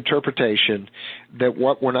Testament interpretation that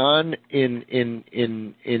what went on in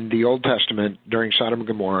the Old Testament during Sodom and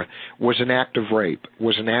Gomorrah was an act of rape,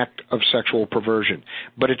 was an act of sexual perversion,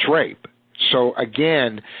 but it's rape. So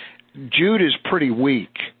again, Jude is pretty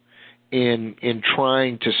weak in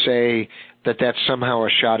trying to say that that's somehow a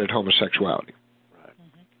shot at homosexuality. Right.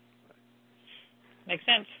 Mm-hmm. Makes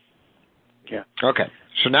sense. Yeah. Okay.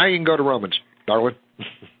 So now you can go to Romans, Darwin.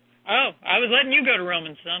 Oh, I was letting you go to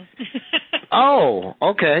Romans, son. Oh,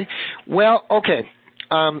 okay. Well, okay.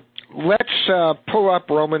 Let's pull up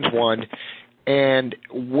Romans 1, and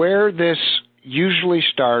where this usually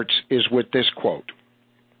starts is with this quote.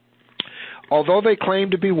 Although they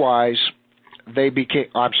claimed to be wise, they became...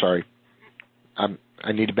 I'm sorry.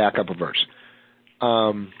 I need to back up a verse.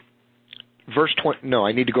 Verse 20. No,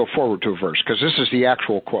 I need to go forward to a verse because this is the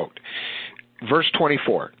actual quote. Verse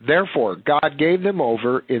 24. Therefore, God gave them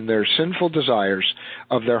over in their sinful desires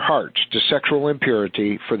of their hearts to sexual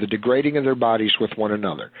impurity for the degrading of their bodies with one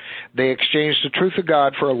another. They exchanged the truth of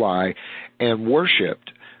God for a lie and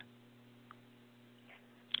worshipped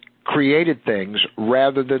created things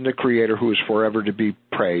rather than the Creator who is forever to be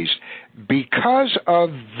praised. Because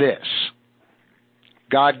of this,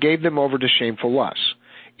 God gave them over to shameful lusts.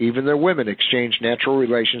 Even their women exchanged natural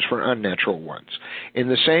relations for unnatural ones. In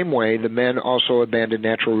the same way, the men also abandoned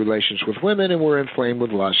natural relations with women and were inflamed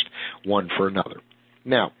with lust one for another.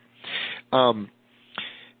 Now,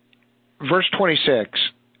 verse 26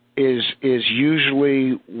 is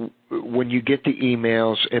usually when you get the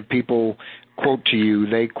emails and people quote to you,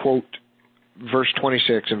 they quote verse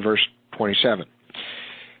 26 and verse 27.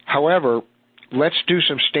 However, let's do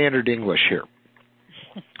some standard English here.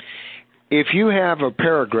 If you have a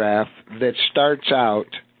paragraph that starts out,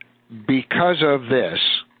 because of this,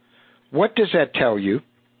 what does that tell you?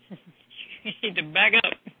 You need to back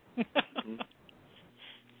up.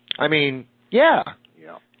 I mean, yeah.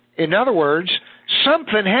 In other words,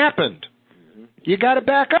 something happened. Mm-hmm. You got to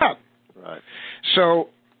back up. Right. So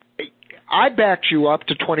I backed you up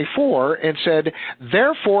to 24 and said,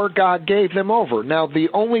 therefore God gave them over. Now, the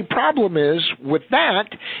only problem is with that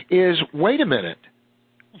is, wait a minute.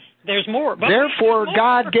 There's more. Therefore,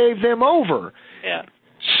 God gave them over. Yeah.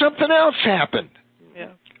 Something else happened.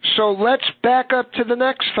 Yeah. So let's back up to the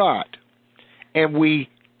next thought. And we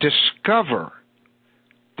discover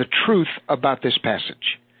the truth about this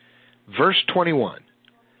passage. Verse 21.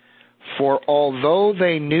 For although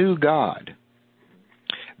they knew God,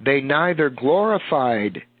 they neither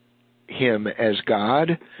glorified him as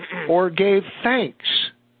God or gave thanks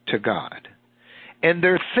to God. And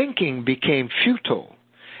their thinking became futile,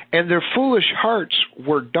 and their foolish hearts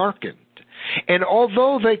were darkened. And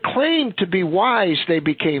although they claimed to be wise, they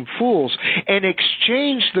became fools and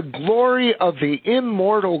exchanged the glory of the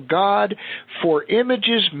immortal God for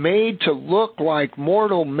images made to look like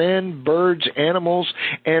mortal men, birds, animals,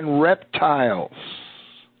 and reptiles.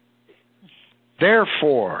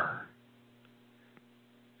 Therefore,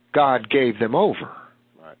 God gave them over.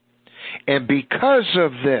 Right. And because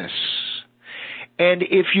of this, and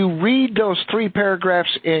if you read those 3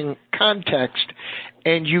 paragraphs in context,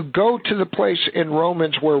 and you go to the place in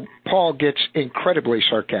Romans where Paul gets incredibly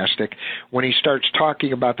sarcastic when he starts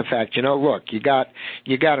talking about the fact, look, you got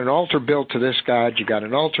an altar built to this God, you got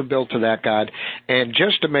an altar built to that God, and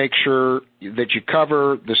just to make sure that you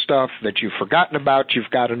cover the stuff that you've forgotten about, you've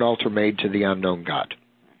got an altar made to the unknown God.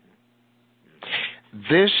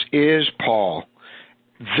 This is Paul,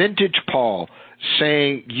 vintage Paul,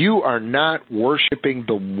 saying you are not worshiping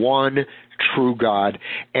the one true God,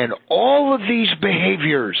 and all of these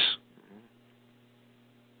behaviors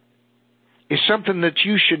is something that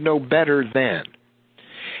you should know better than.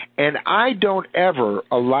 And I don't ever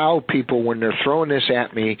allow people when they're throwing this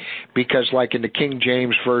at me, because like in the King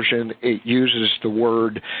James Version, it uses the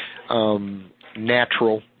word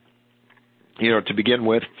natural, to begin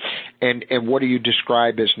with. And what do you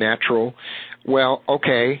describe as natural? Well,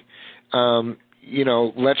 okay,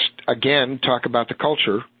 let's again talk about the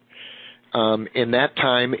culture. In that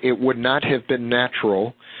time, it would not have been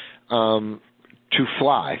natural to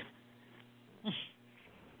fly.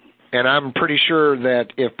 And I'm pretty sure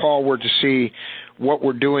that if Paul were to see what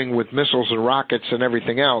we're doing with missiles and rockets and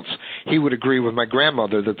everything else, he would agree with my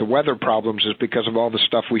grandmother that the weather problems is because of all the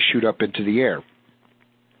stuff we shoot up into the air.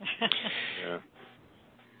 Yeah.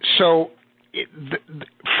 So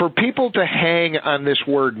for people to hang on this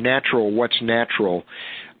word natural, what's natural,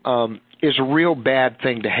 is a real bad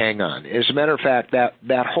thing to hang on. As a matter of fact,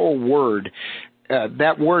 that whole word,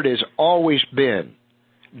 that word has always been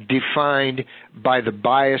defined by the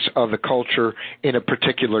bias of the culture in a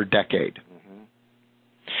particular decade. Mm-hmm.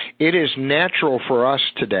 It is natural for us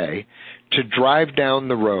today to drive down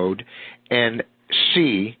the road and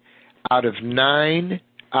see out of 9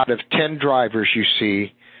 out of 10 drivers you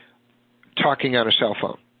see talking on a cell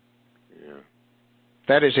phone.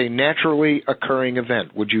 That is a naturally occurring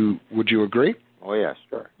event. Would you agree? Oh, yes,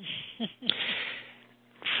 sure.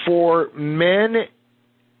 For men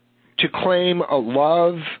to claim a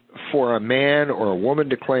love for a man, or a woman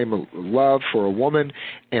to claim a love for a woman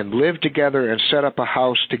and live together and set up a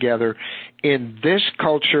house together in this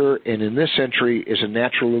culture and in this century is a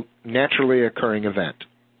naturally occurring event.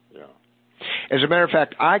 As a matter of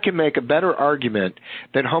fact, I can make a better argument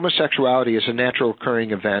that homosexuality is a natural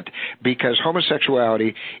occurring event, because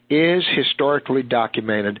homosexuality is historically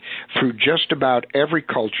documented through just about every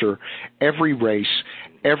culture, every race,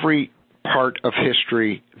 every part of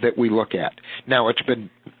history that we look at. Now, it's been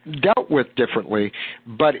dealt with differently,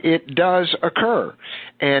 but it does occur.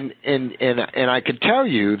 And I can tell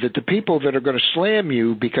you that the people that are going to slam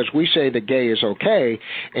you because we say that gay is okay,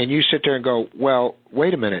 and you sit there and go, well,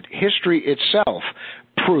 wait a minute, history itself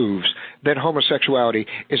proves that homosexuality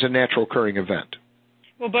is a natural occurring event.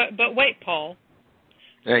 Well, but wait, Paul.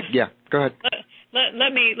 Yeah, go ahead.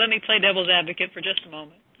 Let me play devil's advocate for just a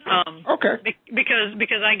moment. Okay.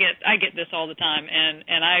 Because I get this all the time,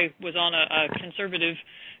 and I was on a conservative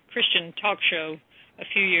Christian talk show a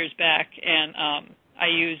few years back, and I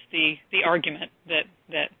used the argument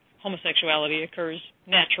that homosexuality occurs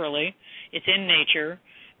naturally. It's in nature.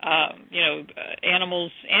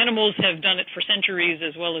 Animals have done it for centuries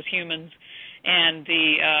as well as humans. And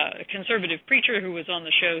the conservative preacher who was on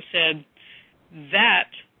the show said that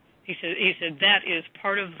he said that is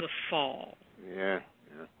part of the fall. Yeah.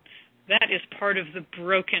 That is part of the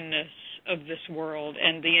brokenness of this world,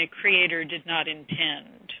 and the Creator did not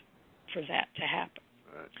intend for that to happen.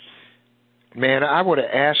 Man, I would have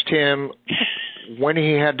asked him when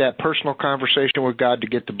he had that personal conversation with God to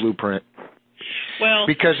get the blueprint. Well,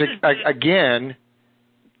 because again,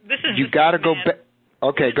 you got to go back.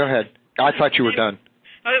 Okay, go ahead. I thought you were done.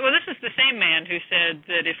 Well, this is the same man who said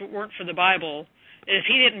that if it weren't for the Bible, if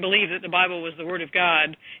he didn't believe that the Bible was the Word of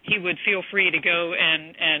God, he would feel free to go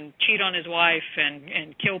and cheat on his wife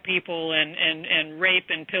and kill people and rape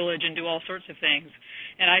and pillage and do all sorts of things.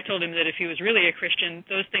 And I told him that if he was really a Christian,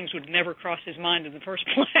 those things would never cross his mind in the first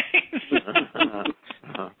place.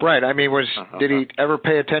 Right. I mean, did he ever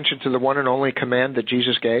pay attention to the one and only command that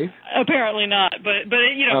Jesus gave? Apparently not. But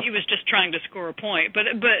he was just trying to score a point. But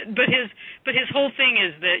his whole thing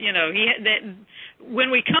is that when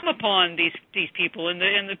we come upon these people and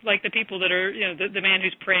the people that are the man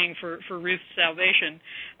who's praying for Ruth's salvation,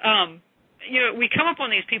 we come upon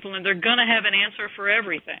these people and they're going to have an answer for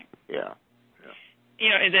everything. Yeah.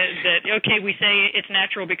 Okay, we say it's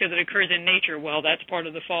natural because it occurs in nature. Well, that's part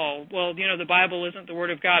of the fall. Well, the Bible isn't the Word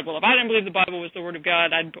of God. Well, if I didn't believe the Bible was the Word of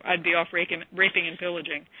God, I'd be off raping and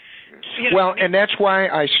pillaging. Well, and that's why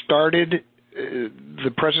I started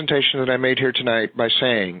the presentation that I made here tonight by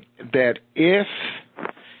saying that if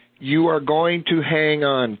you are going to hang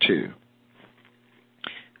on to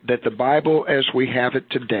that the Bible as we have it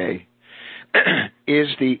today is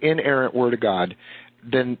the inerrant Word of God,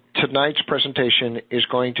 then tonight's presentation is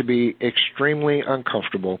going to be extremely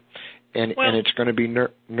uncomfortable, and it's going to be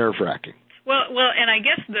nerve-wracking. Well, and I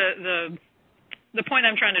guess the point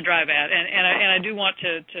I'm trying to drive at, and I do want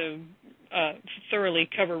to thoroughly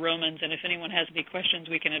cover Romans, and if anyone has any questions,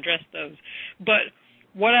 we can address those. But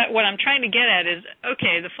what I'm trying to get at is,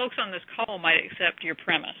 okay, the folks on this call might accept your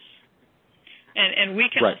premise. And we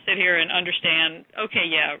can all sit here and understand, okay,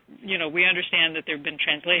 we understand that there have been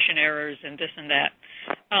translation errors and this and that.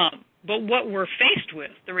 But what we're faced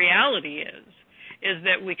with, the reality is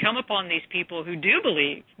that we come upon these people who do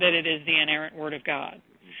believe that it is the inerrant Word of God.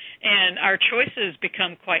 And our choices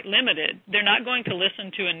become quite limited. They're not going to listen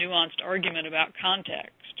to a nuanced argument about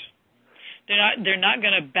context. They're not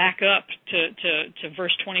going to back up to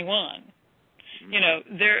verse 21.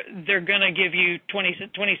 They're going to give you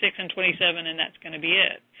 26 and 27, and that's going to be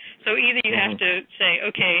it. So either you have to say,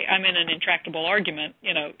 okay, I'm in an intractable argument,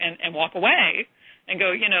 and walk away and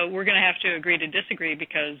go, we're going to have to agree to disagree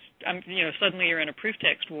because suddenly you're in a proof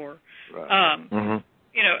text war. Right.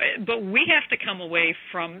 But we have to come away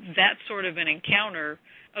from that sort of an encounter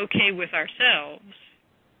okay with ourselves.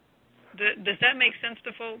 Does that make sense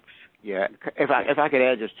to folks? Yeah. If I could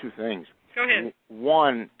add just two things. Go ahead.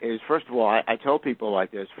 One is, first of all, I tell people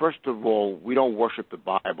like this. First of all, we don't worship the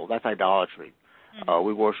Bible. That's idolatry. Mm-hmm.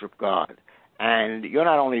 We worship God. And you're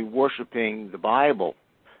not only worshiping the Bible,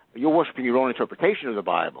 you're worshiping your own interpretation of the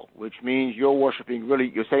Bible, which means you're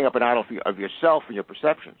setting up an idol of yourself and your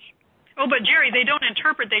perceptions. Oh, but Jerry, they don't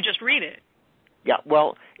interpret, they just read it. Yeah,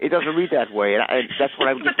 well, it doesn't read that way. And that's what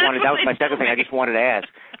I just wanted. That was my second thing I just wanted to ask,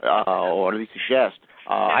 or at least suggest.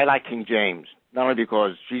 I like King James. Not only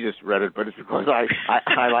because Jesus read it, but it's because I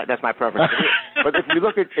like, that's my preference. But if you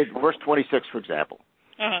look at verse 26, for example,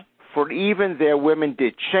 for even their women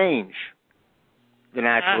did change the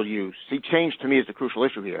natural use. See, change to me is the crucial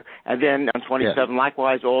issue here. And then on 27,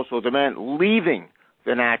 likewise also the men leaving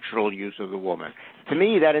the natural use of the woman. To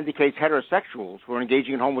me, that indicates heterosexuals who are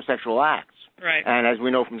engaging in homosexual acts. Right. And as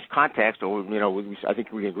we know from context, or I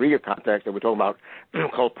think we agree with context that we're talking about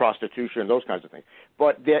cult prostitution and those kinds of things.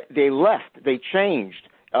 But they left, they changed.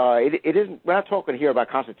 It isn't. We're not talking here about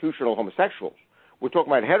constitutional homosexuals. We're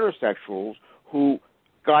talking about heterosexuals who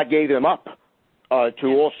God gave them up to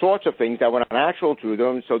all sorts of things that were not natural to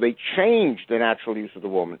them. So they changed the natural use of the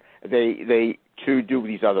woman. They to do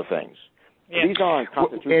these other things. Yeah. These aren't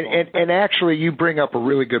constitutional. And actually, you bring up a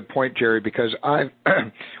really good point, Jerry, because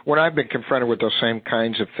when I've been confronted with those same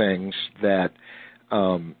kinds of things that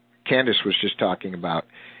Candace was just talking about,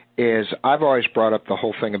 is I've always brought up the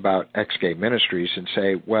whole thing about ex-gay ministries and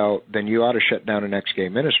say, well, then you ought to shut down an ex-gay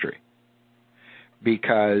ministry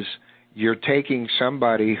because you're taking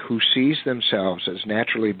somebody who sees themselves as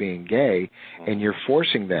naturally being gay and you're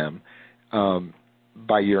forcing them,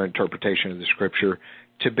 by your interpretation of the Scripture,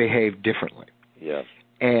 to behave differently. Yes.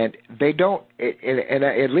 And they don't, and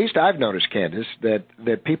at least I've noticed, Candace,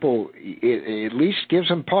 that people, it at least gives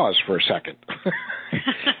them pause for a second.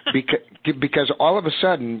 because all of a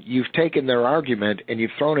sudden you've taken their argument and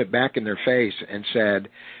you've thrown it back in their face and said,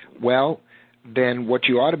 well, then what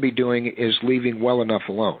you ought to be doing is leaving well enough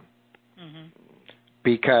alone. Mm-hmm.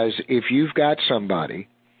 Because if you've got somebody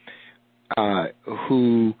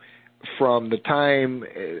who from the time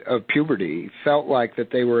of puberty felt like that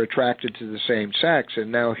they were attracted to the same sex,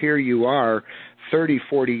 and now here you are 30,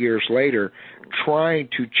 40 years later trying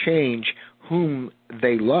to change whom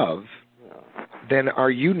they love, then are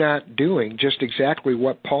you not doing just exactly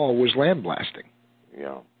what Paul was lambasting?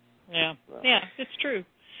 Yeah. Yeah. Yeah, it's true.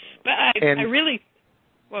 But I really...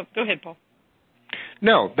 Well, go ahead, Paul.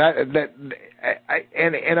 No, I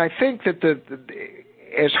think that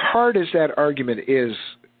as hard as that argument is,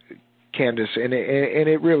 Candace, and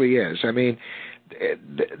it really is. I mean,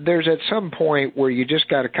 there's at some point where you just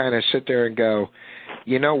got to kind of sit there and go,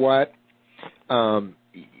 you know what?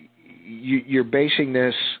 you're basing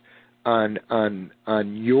this on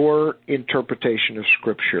your interpretation of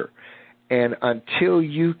Scripture, and until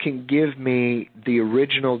you can give me the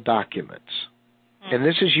original documents, and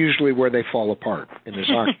this is usually where they fall apart in this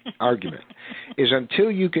argument, is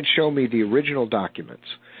until you can show me the original documents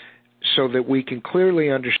so that we can clearly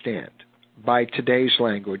understand by today's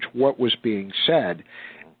language what was being said,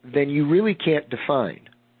 then you really can't define.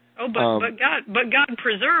 Oh, but God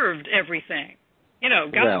preserved everything. You know,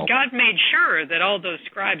 God made sure that all those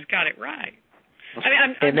scribes got it right.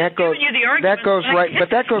 I mean, that goes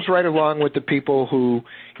right along with the people who,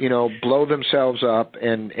 you know, blow themselves up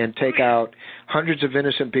and take out hundreds of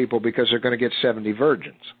innocent people because they're going to get 70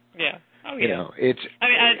 virgins. Yeah. Oh, yeah. You know, it's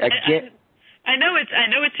I know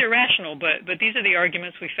it's irrational, but these are the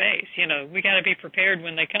arguments we face. You know, we got to be prepared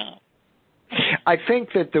when they come. I think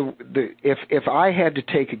that if I had to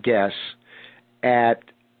take a guess at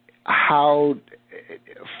how,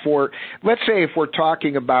 let's say if we're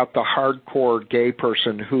talking about the hardcore gay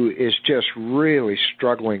person who is just really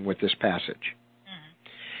struggling with this passage,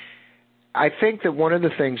 I think that one of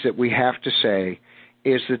the things that we have to say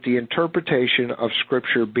is that the interpretation of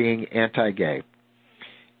Scripture being anti-gay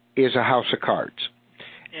is a house of cards.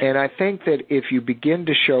 Yeah. And I think that if you begin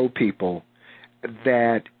to show people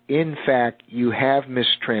that, in fact, you have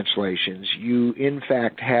mistranslations, you, in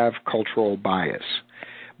fact, have cultural bias,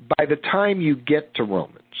 by the time you get to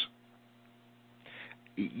Romans,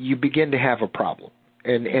 you begin to have a problem.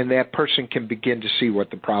 And that person can begin to see what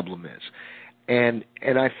the problem is. And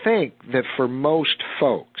I think that for most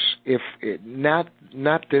folks, if not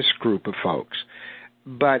this group of folks,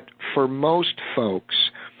 but for most folks,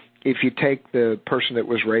 if you take the person that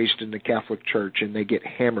was raised in the Catholic Church and they get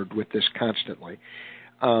hammered with this constantly,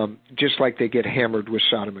 just like they get hammered with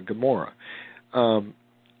Sodom and Gomorrah,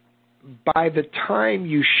 by the time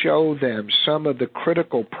you show them some of the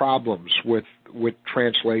critical problems with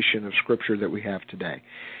translation of Scripture that we have today,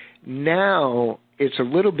 now it's a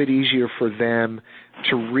little bit easier for them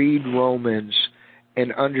to read Romans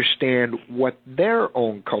and understand what their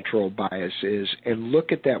own cultural bias is and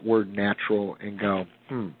look at that word natural and go,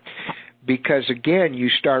 Because, again, you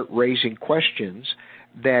start raising questions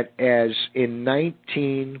that as in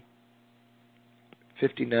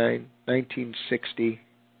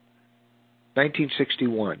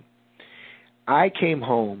 1961, I came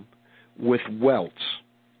home with welts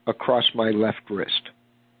across my left wrist.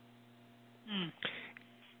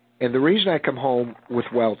 And the reason I come home with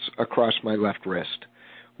welts across my left wrist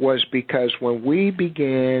was because when we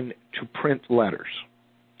began to print letters,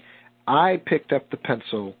 I picked up the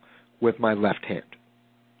pencil with my left hand.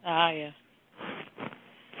 Yeah.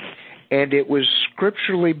 And it was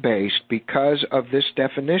scripturally based because of this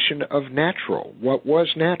definition of natural, what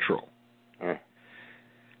was natural,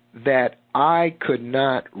 that I could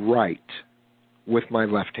not write with my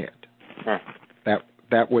left hand.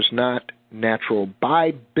 That was not natural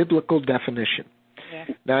by biblical definition. Yeah.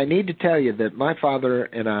 Now, I need to tell you that my father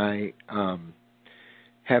and I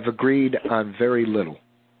have agreed on very little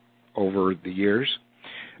over the years.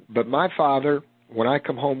 But my father, when I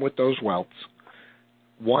come home with those welts,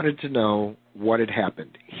 wanted to know what had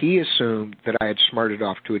happened. He assumed that I had smarted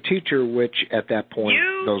off to a teacher, which at that point,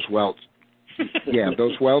 those welts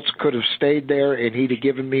could have stayed there and he'd have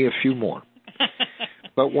given me a few more.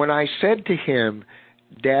 But when I said to him,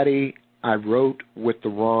 Daddy, I wrote with the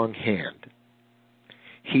wrong hand,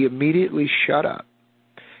 he immediately shut up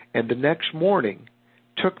and the next morning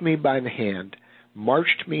took me by the hand,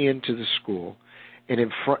 marched me into the school, and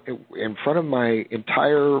in front of my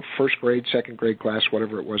entire first grade, second grade class,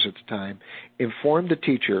 whatever it was at the time, informed the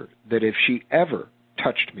teacher that if she ever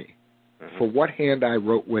touched me for what hand I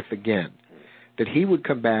wrote with again, that he would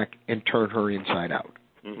come back and turn her inside out.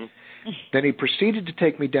 Then he proceeded to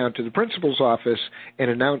take me down to the principal's office and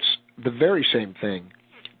announce the very same thing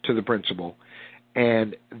to the principal,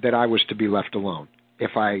 and that I was to be left alone.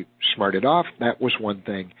 If I smarted off, that was one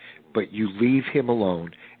thing, but you leave him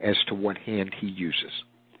alone as to what hand he uses.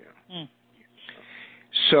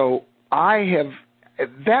 So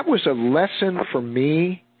that was a lesson for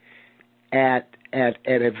me at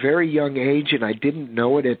a very young age, and I didn't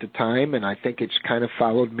know it at the time, and I think it's kind of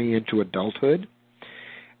followed me into adulthood,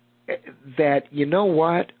 that, you know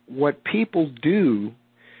what people do,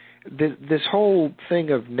 this whole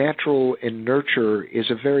thing of natural and nurture is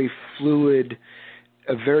a very fluid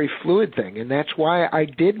thing, and that's why I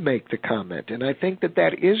did make the comment, and I think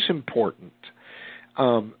that is important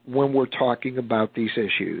when we're talking about these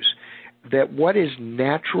issues, that what is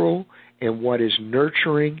natural and what is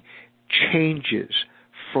nurturing changes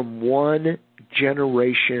from one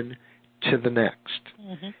generation to the next.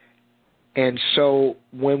 And so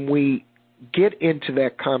when we get into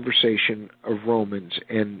that conversation of Romans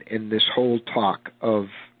and this whole talk of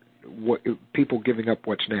what people giving up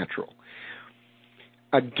what's natural,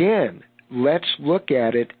 again, let's look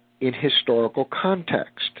at it in historical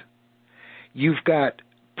context. You've got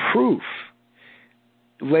proof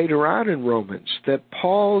later on in Romans that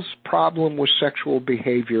Paul's problem with sexual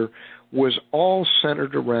behavior was all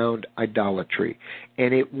centered around idolatry,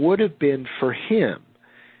 and it would have been for him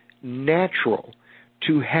natural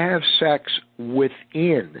to have sex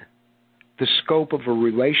within the scope of a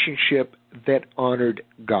relationship that honored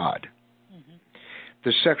God. Mm-hmm.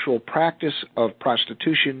 The sexual practice of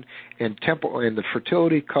prostitution and temple and the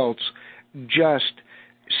fertility cults just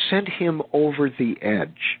sent him over the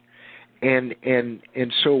edge. And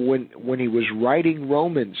so when he was writing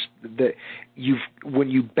Romans, when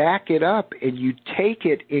you back it up and you take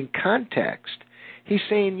it in context, he's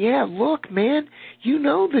saying, yeah, look, man, you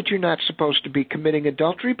know that you're not supposed to be committing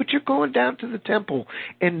adultery, but you're going down to the temple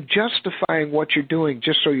and justifying what you're doing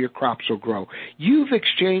just so your crops will grow. You've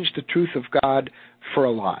exchanged the truth of God for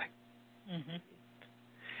a lie. Mm-hmm.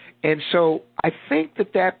 And so I think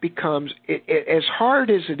that becomes, as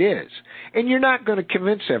hard as it is, and you're not going to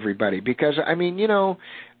convince everybody because, I mean, you know,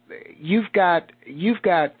 you've got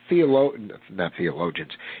not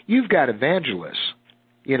theologians, you've got evangelists,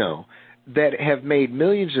 you know, that have made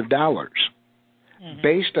millions of dollars mm-hmm.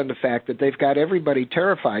 based on the fact that they've got everybody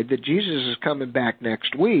terrified that Jesus is coming back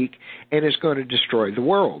next week and is going to destroy the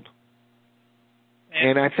world.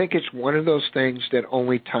 And I think it's one of those things that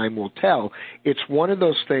only time will tell. It's one of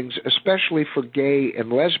those things, especially for gay and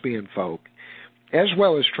lesbian folk, as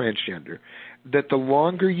well as transgender, that the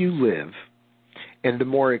longer you live and the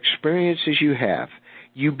more experiences you have,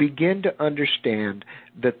 you begin to understand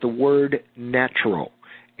that the word natural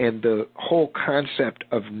and the whole concept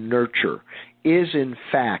of nurture is, in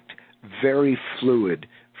fact, very fluid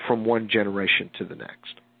from one generation to the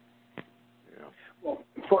next. Well,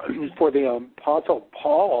 for the Apostle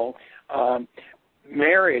Paul,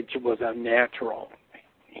 marriage was unnatural.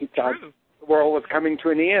 He thought the world was coming to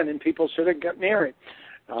an end and people should have got married.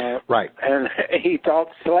 Right. And he thought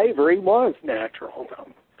slavery was natural.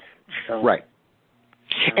 So, right.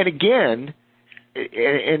 And again,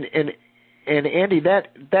 and Andy,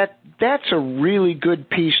 that's a really good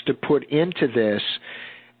piece to put into this,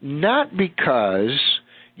 not because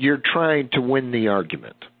you're trying to win the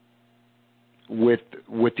argument with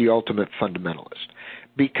the ultimate fundamentalist,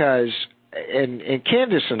 because and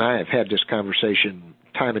Candace and I have had this conversation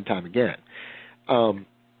time and time again.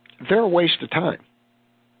 They're a waste of time.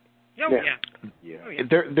 Oh yeah.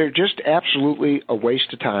 They're just absolutely a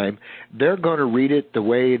waste of time. They're going to read it the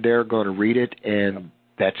way they're going to read it, and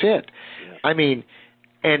that's it. Yeah. I mean,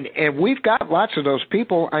 and we've got lots of those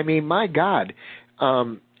people. I mean, my God.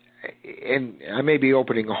 And I may be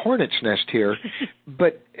opening a hornet's nest here,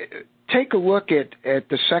 but take a look at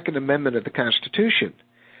the Second Amendment of the Constitution.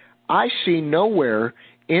 I see nowhere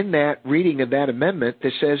in that reading of that amendment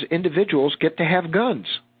that says individuals get to have guns.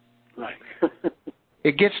 Right.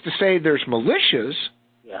 It gets to say there's militias,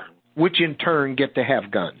 which in turn get to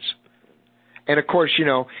have guns. And of course, you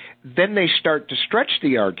know, then they start to stretch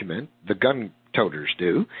the argument, the gun toters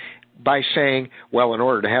do, by saying, well, in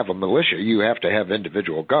order to have a militia, you have to have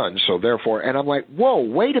individual guns, so therefore, and I'm like, whoa,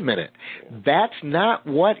 wait a minute. That's not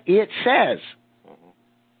what it says.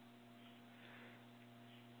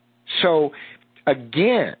 So,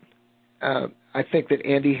 again, I think that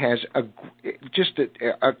Andy has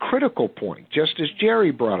a critical point, just as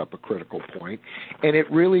Jerry brought up a critical point, and it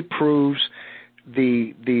really proves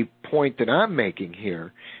the point that I'm making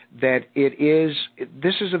here, that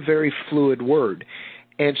this is a very fluid word.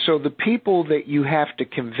 And so the people that you have to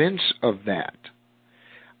convince of that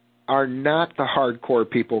are not the hardcore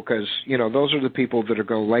people, because, you know, those are the people that are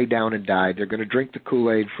going to lay down and die. They're going to drink the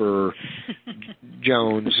Kool-Aid for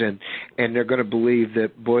Jones, and they're going to believe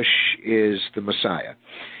that Bush is the Messiah.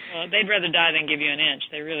 Well, they'd rather die than give you an inch.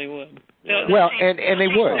 They really would. Well, and they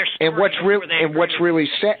would. And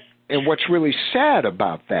what's really sad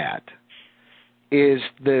about that is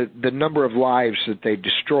the number of lives that they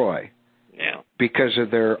destroy. Yeah. Because of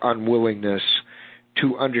their unwillingness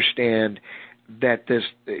to understand that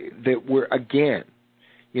we're, again,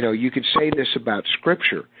 you know, you could say this about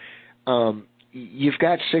Scripture. You've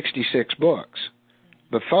got 66 books,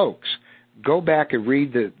 but folks, go back and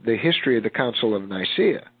read the history of the Council of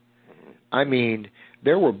Nicaea. I mean,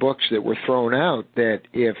 there were books that were thrown out that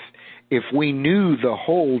if we knew the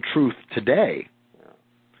whole truth today,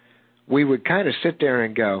 we would kind of sit there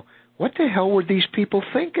and go, what the hell were these people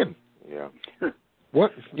thinking? Yeah.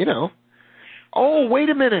 What, you know? Oh, wait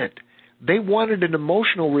a minute. They wanted an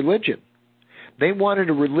emotional religion. They wanted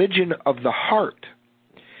a religion of the heart.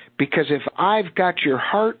 Because if I've got your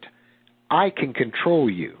heart, I can control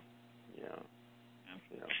you.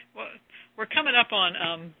 Well, we're coming up on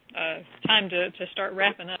time to start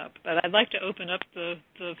wrapping up, but I'd like to open up the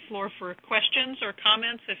floor for questions or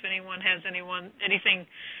comments if anyone has anything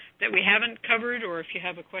that we haven't covered, or if you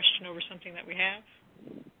have a question over something that we have.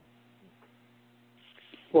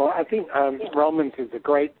 Well, I think Romans is a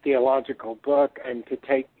great theological book, and to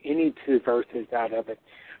take any two verses out of it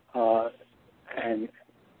and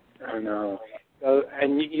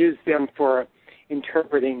use them for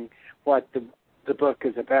interpreting what the book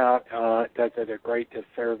is about does it a great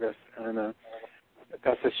disservice, and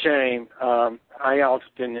that's a shame. I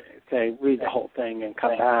often say read the whole thing and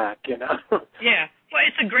come back, Yeah. Well,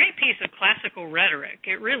 it's a great piece of classical rhetoric.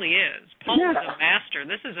 It really is. Paul is a master.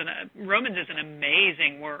 Romans is an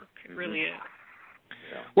amazing work. It really is.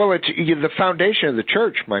 Yeah. Well, it's the foundation of the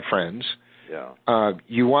church, my friends. Yeah.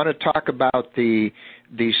 You want to talk about the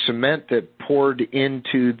cement that poured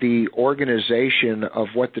into the organization of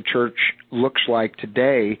what the church looks like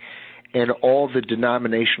today, and all the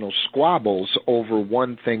denominational squabbles over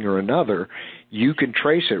one thing or another. You can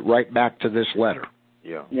trace it right back to this letter.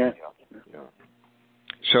 Yeah. Yeah.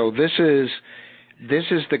 So this is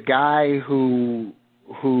the guy who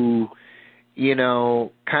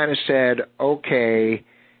kind of said, okay,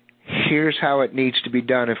 here's how it needs to be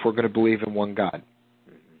done if we're going to believe in one God.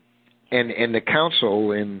 And the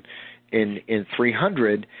council in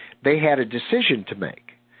 300, they had a decision to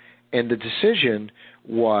make, and the decision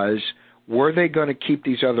was, were they going to keep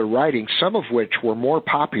these other writings, some of which were more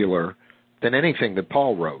popular than anything that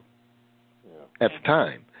Paul wrote at the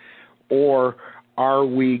time, or are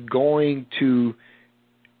we going to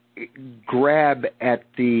grab at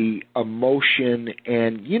the emotion?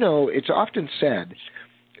 And, it's often said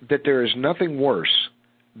that there is nothing worse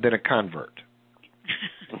than a convert.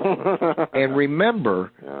 And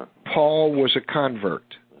remember, Paul was a convert.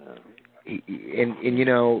 And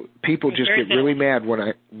people just get really mad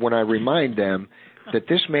when I remind them that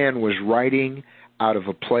this man was writing out of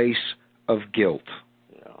a place of guilt.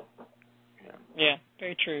 Yeah,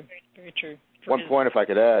 very true. Very true. One point, if I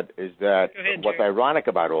could add, is that what's Jerry. ironic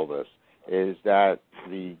about all this is that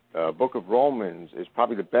the book of Romans is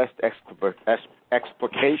probably the best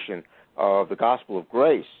explication of the gospel of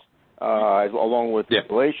grace, along with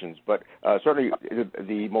Galatians, but certainly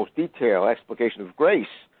the most detailed explication of grace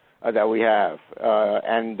that we have.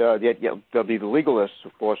 And yet there'll be the legalists,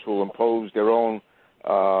 of course, who will impose their own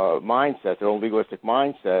mindset, their own legalistic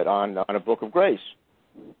mindset on a book of grace.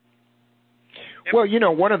 Well,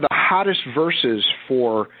 one of the hottest verses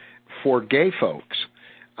for gay folks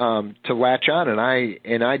to latch on,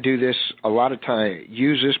 and I do this a lot of time,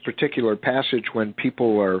 use this particular passage when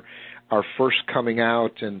people are first coming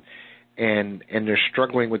out and they're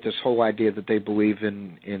struggling with this whole idea that they believe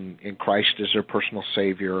in Christ as their personal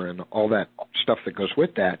Savior and all that stuff that goes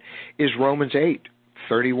with that, is Romans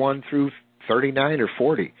 8:31 through 39 or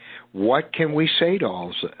 40. What can we say to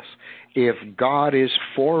all this? If God is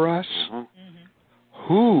for us,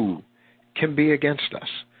 who can be against us?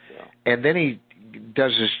 Yeah. And then he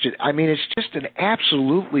does this. It's just an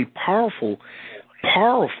absolutely powerful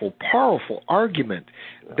argument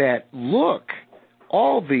that, look,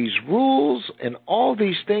 all these rules and all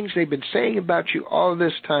these things they've been saying about you all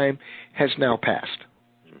this time has now passed.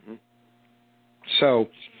 Mm-hmm. So,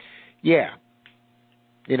 yeah.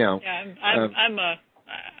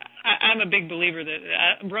 I'm a big believer that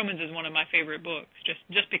Romans is one of my favorite books,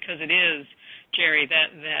 just because it is, Jerry,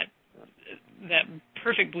 that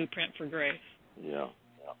perfect blueprint for grace. Yeah.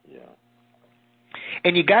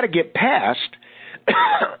 And you got to get past,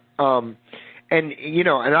 and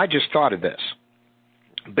I just thought of this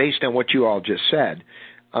based on what you all just said,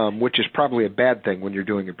 which is probably a bad thing when you're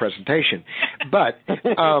doing a presentation. But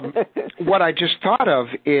what I just thought of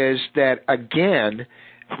is that, again,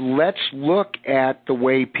 let's look at the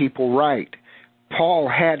way people write. Paul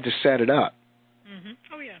had to set it up. Mm-hmm.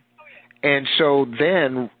 Oh, yeah. And so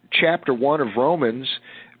then chapter 1 of Romans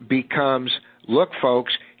becomes, look,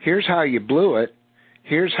 folks, here's how you blew it.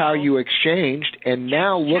 Here's how you exchanged. And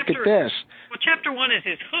now look at this. Well, chapter 1 is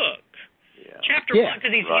his hook. Yeah. Chapter 1,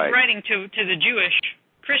 because he's writing to the Jewish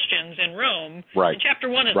Christians in Rome. Right. And chapter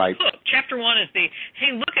 1 is the hook. Chapter 1 is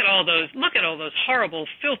hey, look at all those horrible,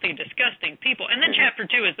 filthy, disgusting people. And then chapter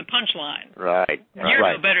 2 is the punchline. Right. You're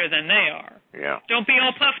no better than they are. Yeah. Don't be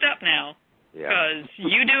all puffed up now, because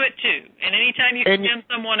you do it too. And anytime you condemn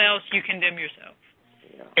someone else, you condemn yourself.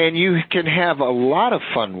 Yeah. And you can have a lot of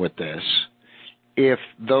fun with this if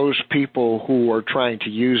those people who are trying to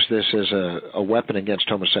use this as a weapon against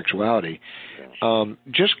homosexuality,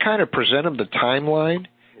 just kind of present them the timeline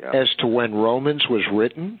as to when Romans was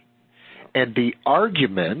written and the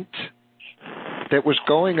argument that was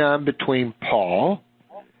going on between Paul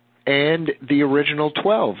and the original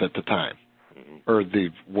 12 at the time, or the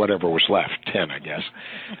whatever was left, 10, I guess.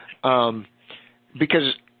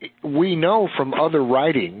 Because we know from other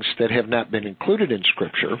writings that have not been included in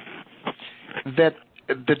Scripture that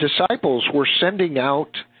the disciples were sending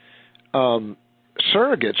out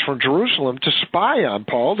surrogates from Jerusalem to spy on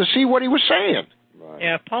Paul to see what he was saying.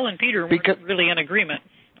 Yeah, Paul and Peter weren't really in agreement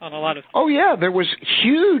on a lot of things. Oh, yeah, there was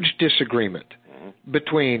huge disagreement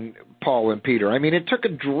between Paul and Peter. I mean, it took a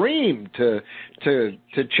dream to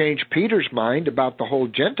change Peter's mind about the whole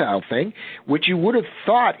Gentile thing, which you would have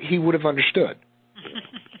thought he would have understood.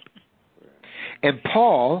 And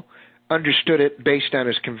Paul understood it based on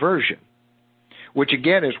his conversion, which,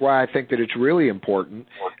 again, is why I think that it's really important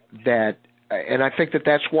that, and I think that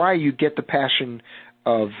that's why you get the passion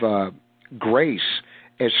of grace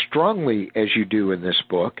as strongly as you do in this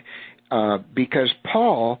book, because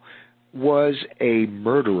Paul was a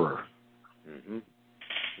murderer. Mm-hmm.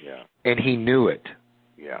 Yeah. And he knew it.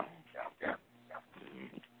 Yeah.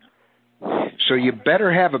 So you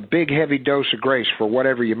better have a big, heavy dose of grace for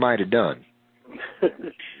whatever you might have done.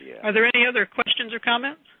 Are there any other questions or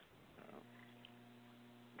comments?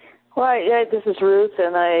 Well, this is Ruth,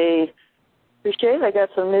 and I appreciate it. I got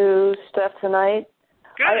some new stuff tonight.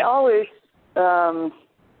 Good. I always, a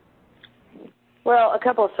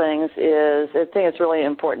couple of things is I think it's really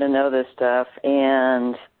important to know this stuff,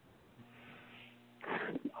 and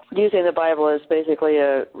using the Bible as basically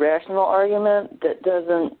a rational argument that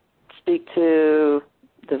doesn't speak to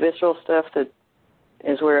the visceral stuff that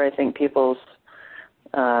is where I think people's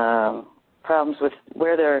problems with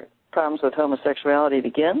homosexuality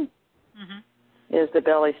begin, is the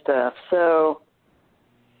belly stuff. So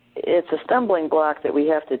it's a stumbling block that we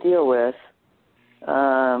have to deal with,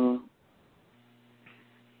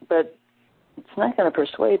 but it's not going to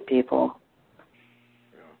persuade people,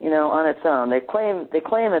 on its own. They claim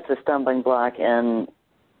it's a stumbling block, and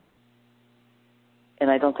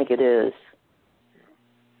I don't think it is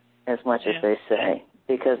as much as they say,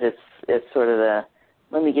 because it's sort of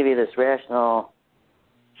let me give you this rational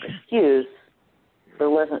excuse for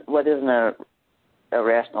what isn't a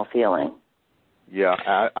rational feeling. Yeah,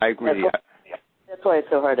 I agree. That's why it's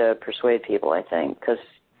so hard to persuade people, I think, because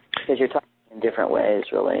you're talking in different ways,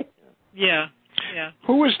 really. Yeah.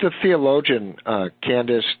 Who was the theologian,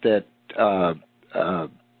 Candace, that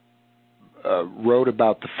wrote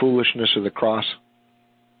about the foolishness of the cross?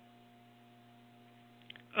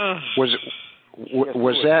 Was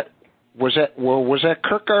that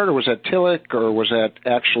Kierkegaard, or was that Tillich, or was that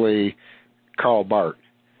actually Karl Barth?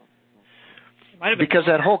 Because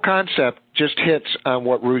that whole concept just hits on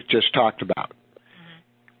what Ruth just talked about.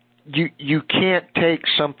 Mm-hmm. You can't take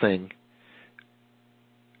something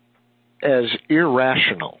as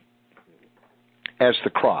irrational as the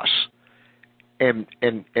cross and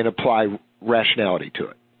apply rationality to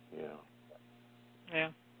it.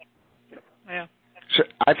 Yeah. So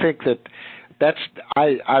I think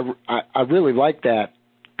I really like that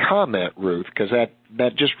comment, Ruth, because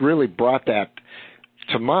that just really brought that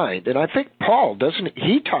to mind. And I think Paul,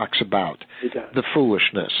 he talks about the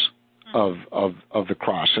foolishness of the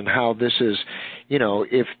cross and how this is,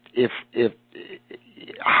 if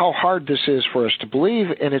how hard this is for us to believe,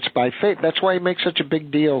 and it's by faith. That's why he makes such a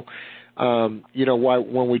big deal. Why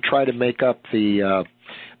when we try to make up the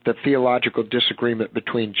theological disagreement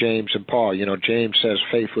between James and Paul. James says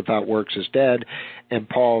faith without works is dead, and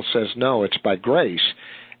Paul says no, it's by grace.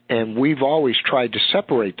 And we've always tried to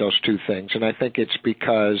separate those two things, and I think it's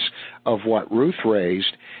because of what Ruth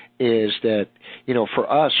raised, is that,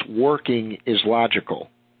 for us, working is logical.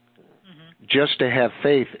 Mm-hmm. Just to have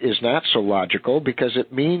faith is not so logical, because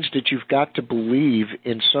it means that you've got to believe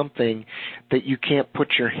in something that you can't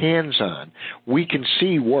put your hands on. We can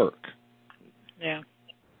see work. Yeah.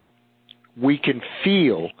 We can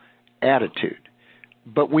feel attitude,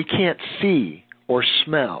 but we can't see or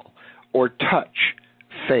smell or touch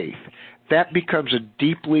faith. That becomes a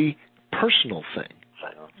deeply personal thing.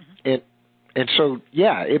 Mm-hmm. And so,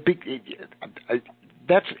 yeah,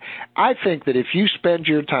 I think that if you spend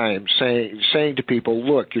your time saying to people,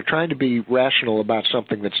 look, you're trying to be rational about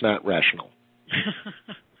something that's not rational,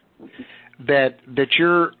 that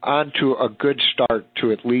you're onto a good start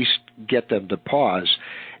to at least get them to pause.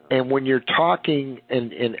 And when you're talking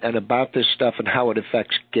and about this stuff and how it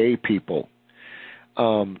affects gay people,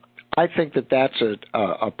 I think that that's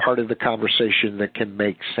a part of the conversation that can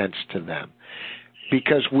make sense to them.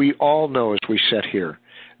 Because we all know, as we sit here,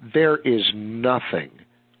 there is nothing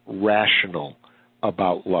rational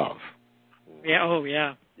about love. Yeah. Oh,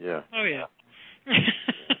 yeah. Yeah. Oh, yeah.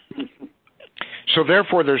 So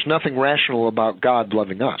therefore, there's nothing rational about God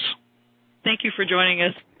loving us. Thank you for joining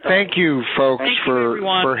us. Thank you, folks, Thank you,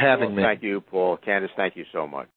 for having me. Thank you, Paul. Candace, thank you so much.